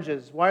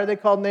oranges. Why are they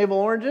called navel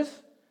oranges?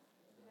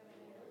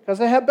 Because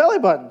they have belly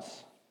buttons,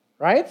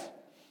 right?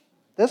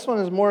 This one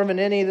is more of an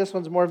innie, this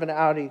one's more of an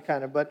outie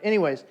kind of. But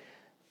anyways,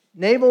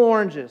 navel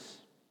oranges.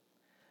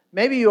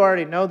 Maybe you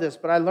already know this,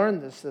 but I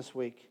learned this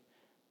week.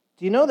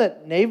 Do you know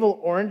that navel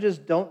oranges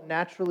don't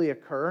naturally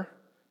occur?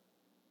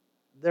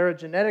 They're a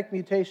genetic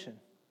mutation.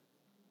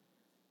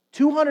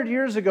 200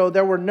 years ago,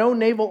 there were no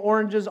navel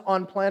oranges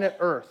on planet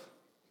Earth.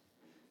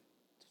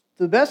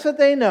 To the best that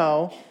they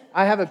know,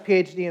 I have a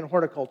PhD in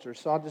horticulture,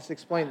 so I'll just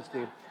explain this to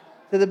you.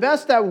 To the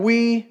best that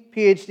we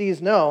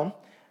PhDs know,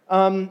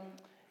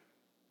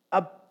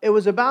 it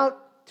was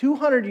about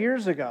 200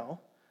 years ago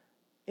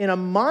in a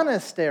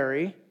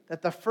monastery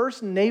that the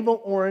first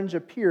navel orange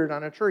appeared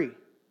on a tree.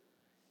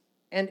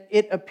 And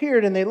it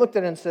appeared, and they looked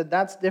at it and said,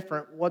 that's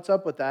different. What's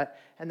up with that?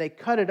 And they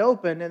cut it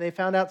open, and they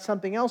found out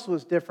something else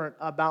was different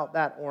about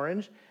that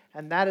orange,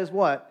 and that is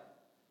what?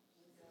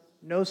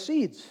 No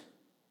seeds.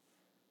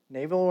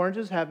 Navel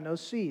oranges have no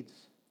seeds,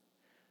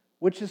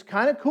 which is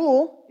kind of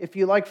cool if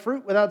you like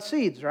fruit without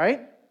seeds,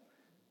 right?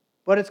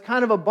 But it's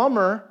kind of a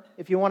bummer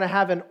if you want to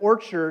have an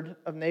orchard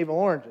of navel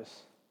oranges,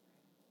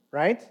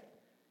 right?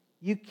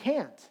 You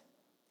can't.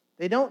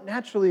 They don't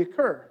naturally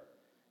occur,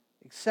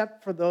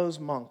 except for those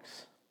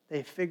monks.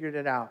 They figured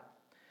it out.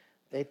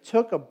 They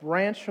took a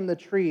branch from the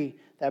tree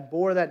that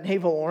bore that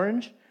navel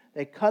orange,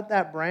 they cut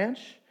that branch,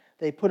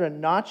 they put a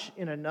notch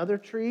in another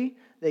tree,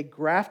 they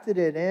grafted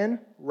it in,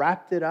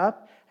 wrapped it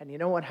up, and you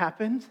know what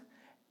happened?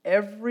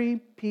 Every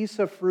piece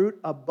of fruit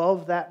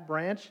above that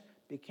branch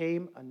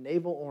became a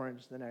navel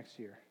orange the next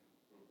year.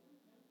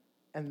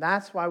 And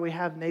that's why we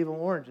have navel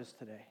oranges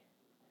today.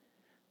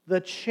 The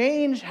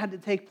change had to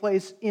take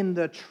place in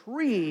the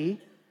tree,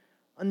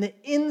 on the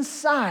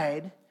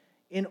inside,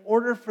 in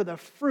order for the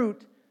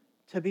fruit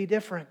to be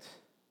different.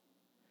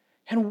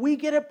 And we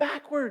get it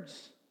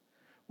backwards.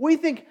 We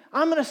think,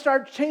 I'm going to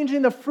start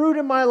changing the fruit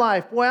in my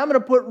life. Boy, I'm going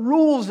to put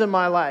rules in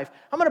my life.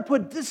 I'm going to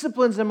put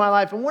disciplines in my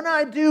life. And when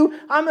I do,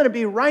 I'm going to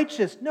be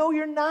righteous. No,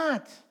 you're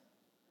not.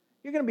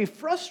 You're going to be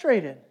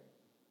frustrated.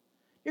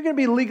 You're going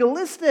to be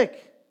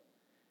legalistic.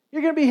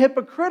 You're going to be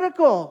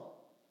hypocritical.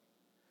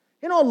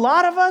 You know, a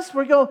lot of us,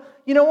 we go,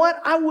 you know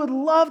what? I would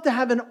love to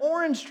have an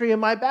orange tree in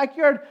my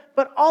backyard,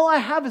 but all I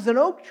have is an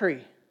oak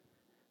tree.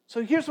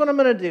 So here's what I'm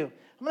going to do.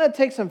 I'm going to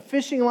take some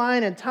fishing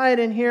line and tie it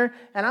in here,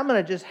 and I'm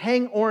going to just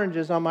hang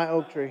oranges on my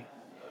oak tree.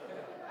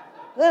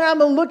 Then I'm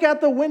going to look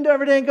out the window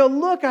every day and go,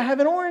 look, I have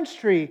an orange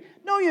tree.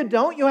 No, you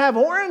don't. You have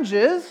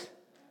oranges,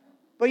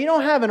 but you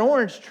don't have an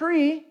orange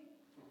tree.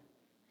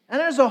 And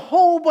there's a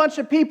whole bunch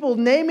of people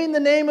naming the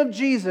name of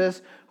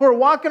Jesus who are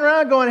walking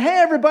around going, hey,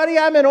 everybody,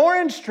 I'm an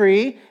orange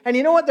tree. And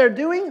you know what they're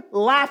doing?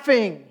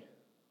 Laughing.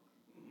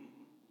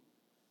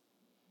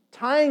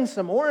 Tying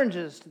some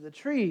oranges to the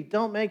tree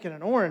don't make it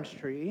an orange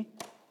tree.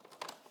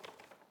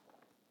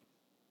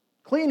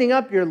 Cleaning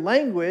up your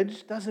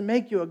language doesn't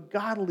make you a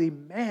godly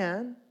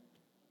man.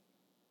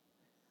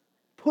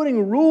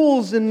 Putting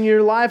rules in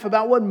your life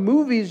about what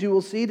movies you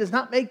will see does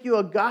not make you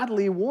a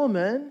godly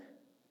woman.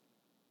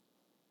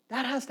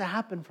 That has to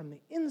happen from the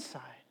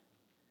inside.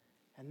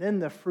 And then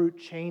the fruit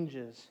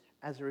changes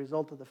as a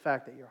result of the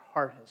fact that your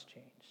heart has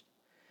changed.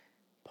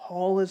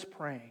 Paul is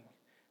praying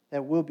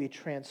that we'll be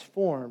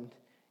transformed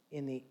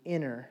in the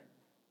inner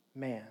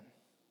man.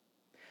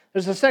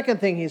 There's a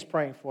second thing he's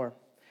praying for.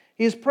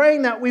 He's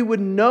praying that we would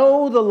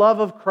know the love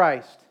of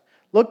Christ.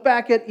 Look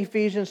back at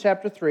Ephesians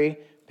chapter 3,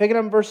 pick it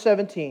up in verse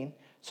 17.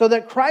 So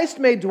that Christ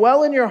may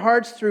dwell in your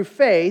hearts through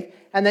faith,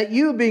 and that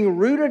you, being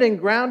rooted and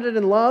grounded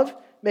in love,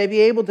 may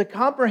be able to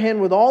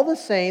comprehend with all the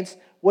saints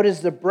what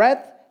is the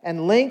breadth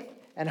and length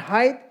and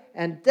height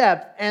and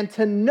depth, and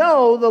to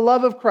know the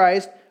love of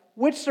Christ,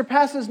 which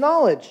surpasses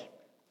knowledge,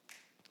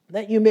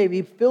 that you may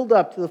be filled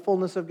up to the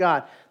fullness of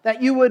God.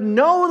 That you would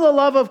know the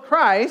love of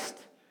Christ,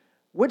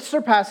 which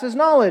surpasses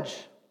knowledge.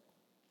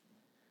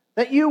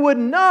 That you would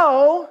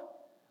know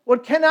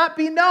what cannot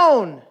be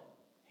known,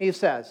 he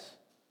says.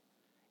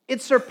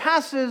 It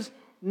surpasses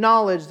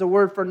knowledge. The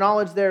word for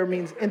knowledge there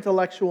means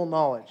intellectual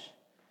knowledge.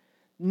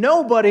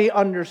 Nobody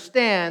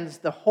understands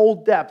the whole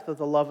depth of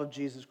the love of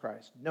Jesus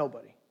Christ.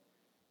 Nobody.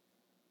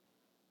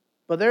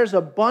 But there's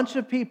a bunch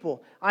of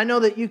people. I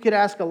know that you could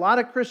ask a lot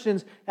of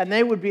Christians, and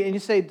they would be, and you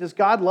say, does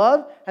God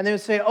love? And they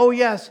would say, oh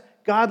yes,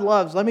 God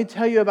loves. Let me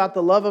tell you about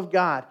the love of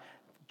God.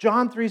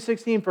 John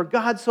 3:16, for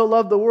God so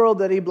loved the world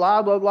that He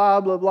blah, blah, blah,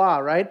 blah, blah,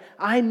 right?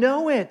 I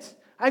know it.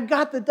 I've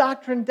got the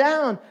doctrine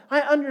down. I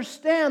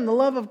understand the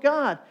love of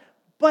God.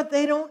 But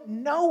they don't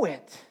know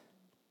it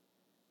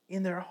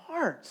in their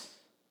hearts.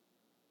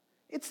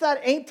 It's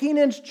that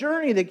 18-inch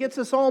journey that gets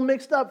us all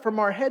mixed up from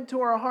our head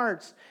to our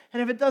hearts.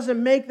 And if it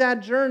doesn't make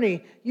that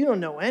journey, you don't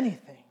know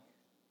anything.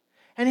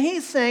 And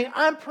He's saying,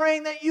 I'm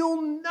praying that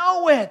you'll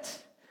know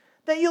it.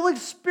 That you'll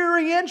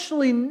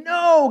experientially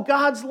know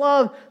God's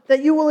love.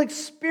 That you will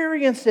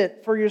experience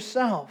it for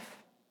yourself.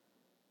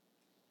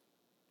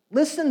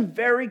 Listen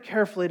very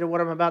carefully to what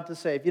I'm about to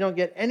say. If you don't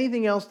get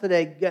anything else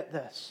today, get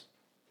this.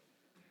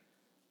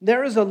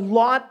 There is a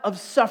lot of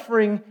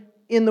suffering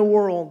in the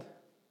world.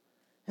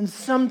 And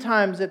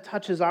sometimes it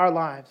touches our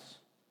lives.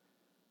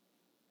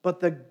 But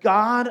the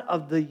God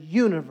of the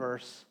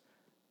universe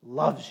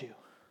loves you.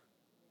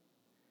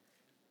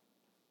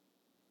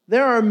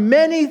 There are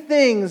many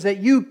things that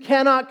you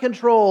cannot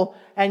control,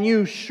 and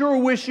you sure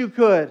wish you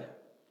could.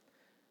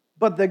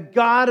 But the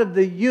God of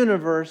the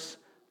universe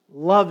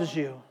loves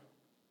you.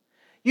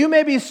 You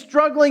may be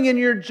struggling in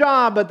your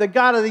job, but the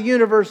God of the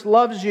universe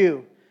loves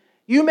you.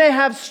 You may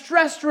have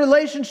stressed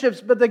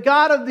relationships, but the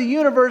God of the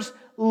universe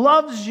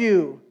loves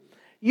you.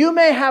 You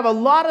may have a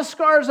lot of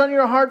scars on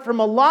your heart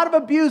from a lot of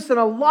abuse and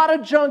a lot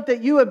of junk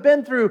that you have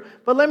been through.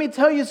 But let me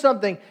tell you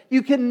something.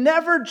 You can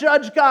never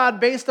judge God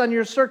based on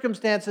your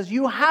circumstances.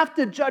 You have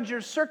to judge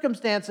your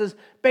circumstances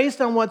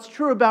based on what's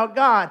true about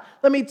God.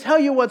 Let me tell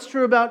you what's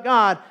true about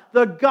God.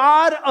 The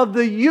God of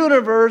the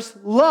universe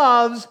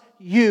loves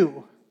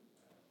you.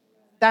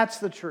 That's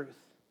the truth.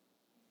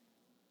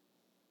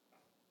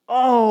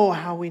 Oh,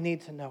 how we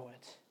need to know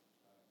it.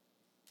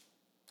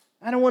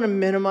 I don't want to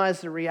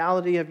minimize the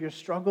reality of your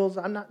struggles.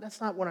 That's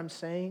not what I'm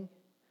saying.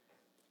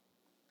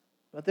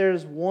 But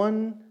there's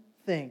one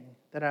thing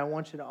that I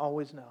want you to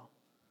always know.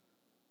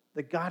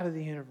 The God of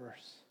the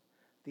universe,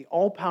 the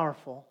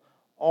all-powerful,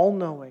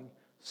 all-knowing,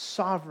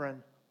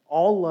 sovereign,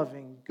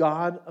 all-loving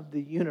God of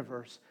the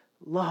universe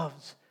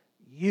loves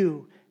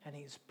you, and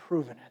He's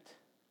proven it.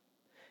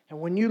 And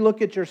when you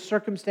look at your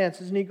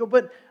circumstances and you go,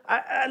 but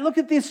I look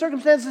at these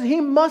circumstances, He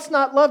must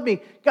not love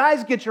me.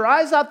 Guys, get your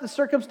eyes off the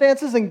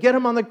circumstances and get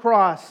Him on the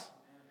cross.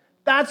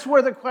 That's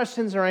where the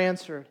questions are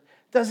answered.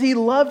 Does He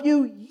love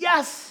you?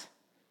 Yes.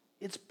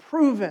 It's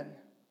proven.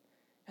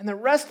 And the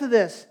rest of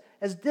this,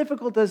 as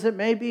difficult as it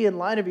may be in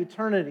light of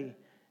eternity,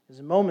 is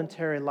a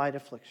momentary light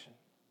affliction.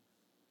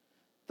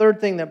 Third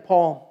thing that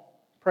Paul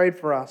prayed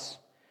for us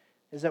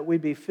is that we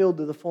be filled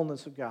to the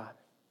fullness of God.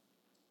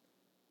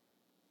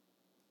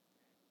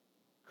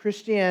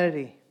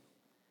 Christianity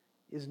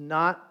is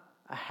not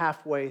a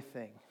halfway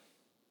thing.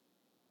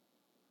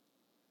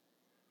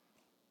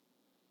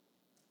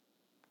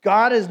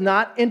 God is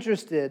not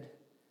interested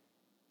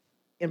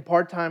in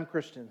part-time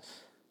Christians.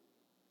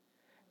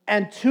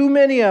 And too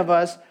many of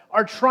us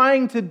are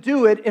trying to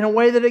do it in a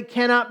way that it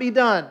cannot be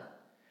done.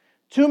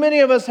 Too many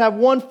of us have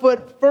one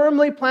foot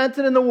firmly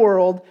planted in the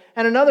world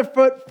and another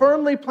foot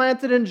firmly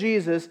planted in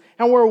Jesus,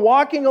 and we're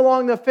walking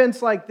along the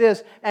fence like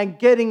this and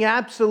getting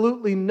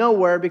absolutely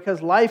nowhere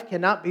because life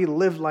cannot be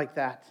lived like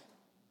that.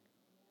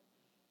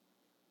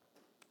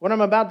 What I'm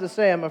about to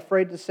say, I'm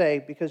afraid to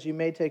say because you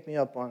may take me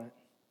up on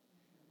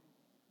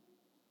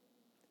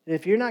it.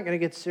 If you're not going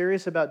to get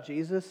serious about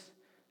Jesus,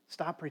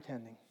 stop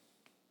pretending.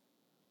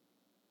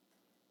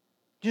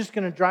 You're just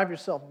going to drive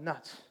yourself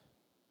nuts.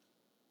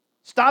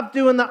 Stop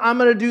doing the I'm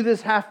going to do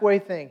this halfway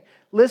thing.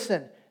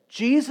 Listen,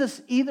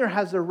 Jesus either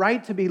has the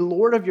right to be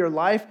Lord of your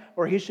life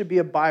or He should be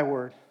a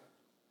byword.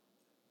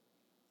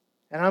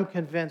 And I'm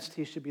convinced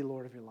He should be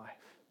Lord of your life.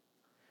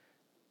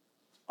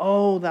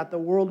 Oh, that the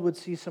world would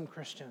see some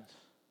Christians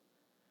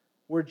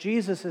where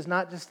Jesus is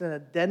not just an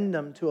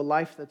addendum to a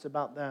life that's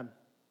about them,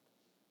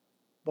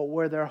 but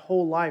where their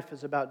whole life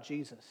is about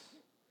Jesus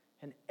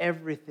and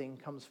everything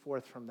comes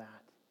forth from that.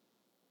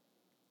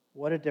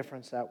 What a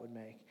difference that would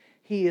make.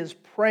 He is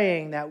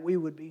praying that we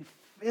would be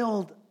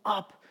filled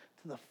up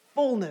to the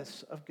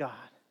fullness of God.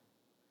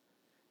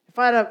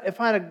 If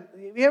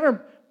you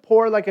ever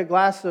pour like a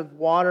glass of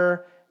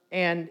water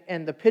and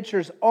the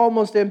pitcher's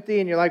almost empty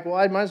and you're like, well,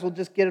 I might as well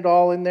just get it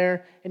all in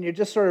there, and you're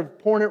just sort of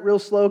pouring it real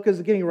slow because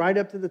it's getting right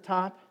up to the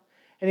top.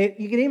 And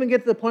you can even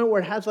get to the point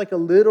where it has like a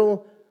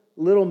little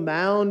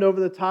mound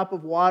over the top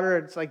of water.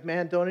 It's like,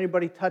 man, don't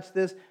anybody touch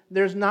this.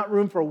 There's not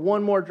room for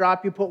one more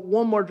drop. You put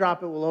one more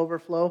drop, it will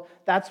overflow.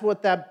 That's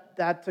what that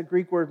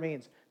Greek word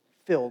means,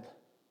 filled.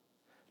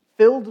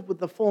 Filled with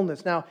the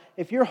fullness. Now,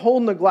 if you're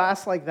holding a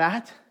glass like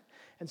that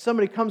and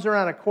somebody comes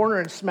around a corner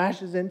and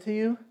smashes into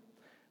you,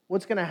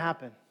 what's going to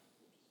happen?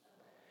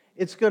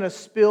 It's going to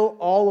spill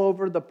all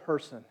over the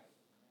person.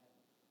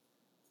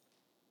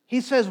 He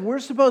says we're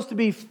supposed to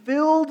be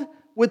filled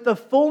with the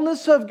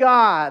fullness of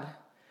God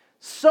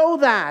so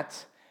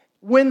that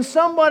When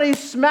somebody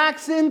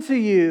smacks into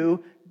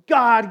you,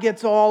 God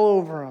gets all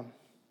over them.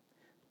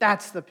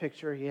 That's the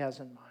picture he has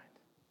in mind.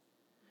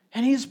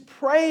 And he's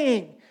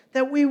praying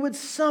that we would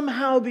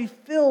somehow be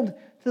filled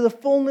to the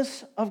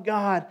fullness of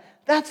God.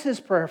 That's his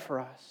prayer for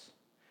us.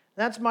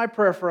 That's my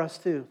prayer for us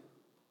too.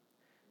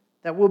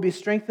 That we'll be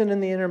strengthened in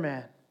the inner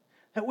man.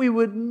 That we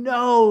would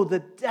know the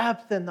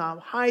depth and the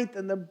height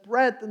and the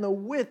breadth and the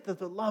width of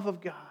the love of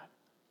God.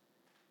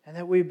 And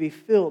that we'd be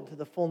filled to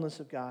the fullness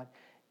of God.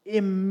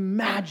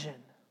 Imagine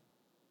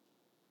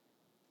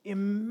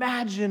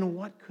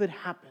what could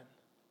happen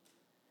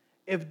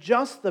if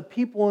just the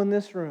people in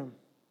this room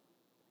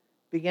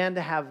began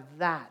to have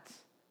that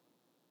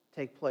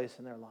take place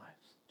in their lives.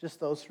 Just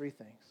those three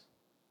things.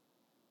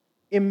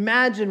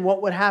 Imagine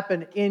what would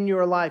happen in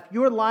your life.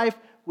 Your life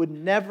would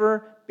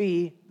never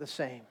be the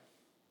same.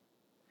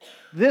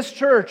 This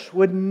church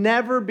would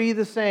never be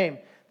the same.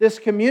 This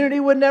community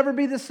would never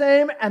be the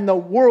same, and the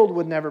world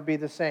would never be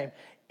the same.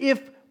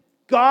 If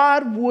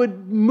God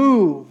would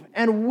move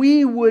and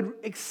we would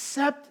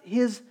accept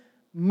his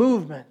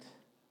movement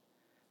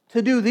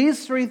to do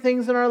these three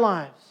things in our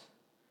lives,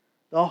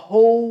 the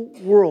whole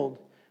world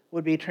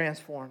would be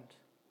transformed.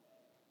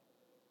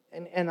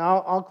 And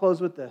I'll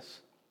close with this.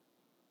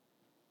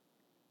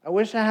 I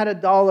wish I had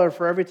 $1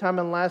 for every time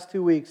in the last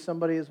 2 weeks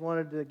somebody has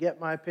wanted to get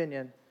my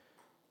opinion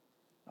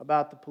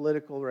about the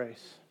political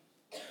race.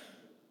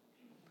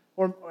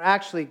 Or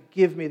actually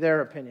give me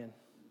their opinion.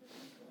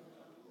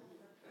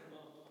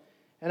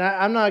 And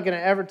I'm not going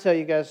to ever tell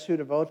you guys who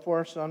to vote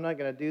for, so I'm not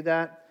going to do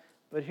that.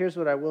 But here's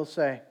what I will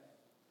say.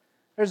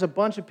 There's a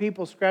bunch of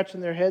people scratching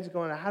their heads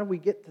going, how do we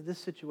get to this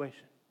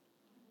situation?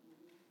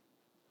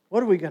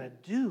 What are we going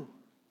to do?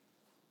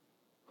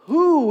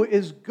 Who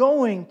is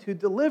going to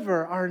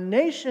deliver our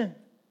nation?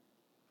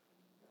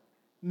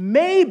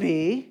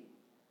 Maybe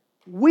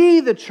we,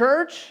 the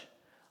church,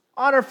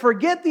 ought to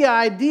forget the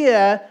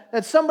idea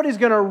that somebody's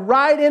going to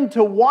ride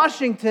into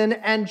Washington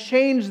and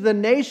change the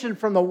nation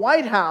from the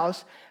White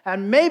House.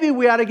 And maybe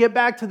we ought to get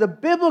back to the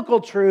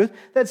biblical truth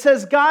that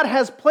says God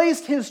has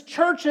placed his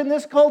church in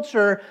this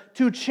culture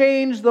to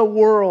change the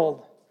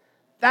world.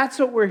 That's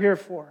what we're here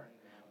for.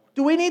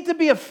 Do we need to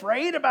be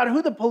afraid about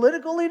who the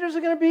political leaders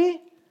are going to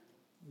be?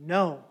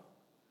 No.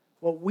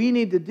 What we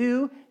need to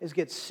do is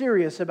get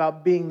serious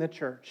about being the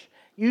church.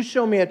 You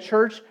show me a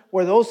church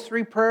where those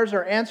three prayers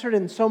are answered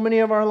in so many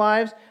of our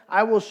lives,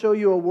 I will show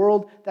you a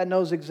world that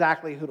knows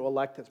exactly who to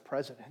elect as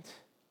president.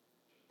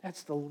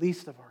 That's the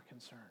least of our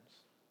concerns.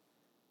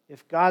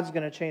 If God's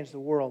going to change the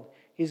world,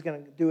 he's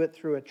going to do it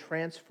through a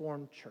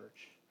transformed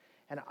church.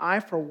 And I,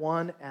 for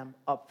one, am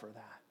up for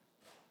that.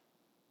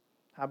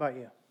 How about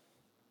you?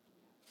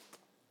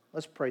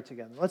 Let's pray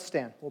together. Let's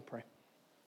stand. We'll pray.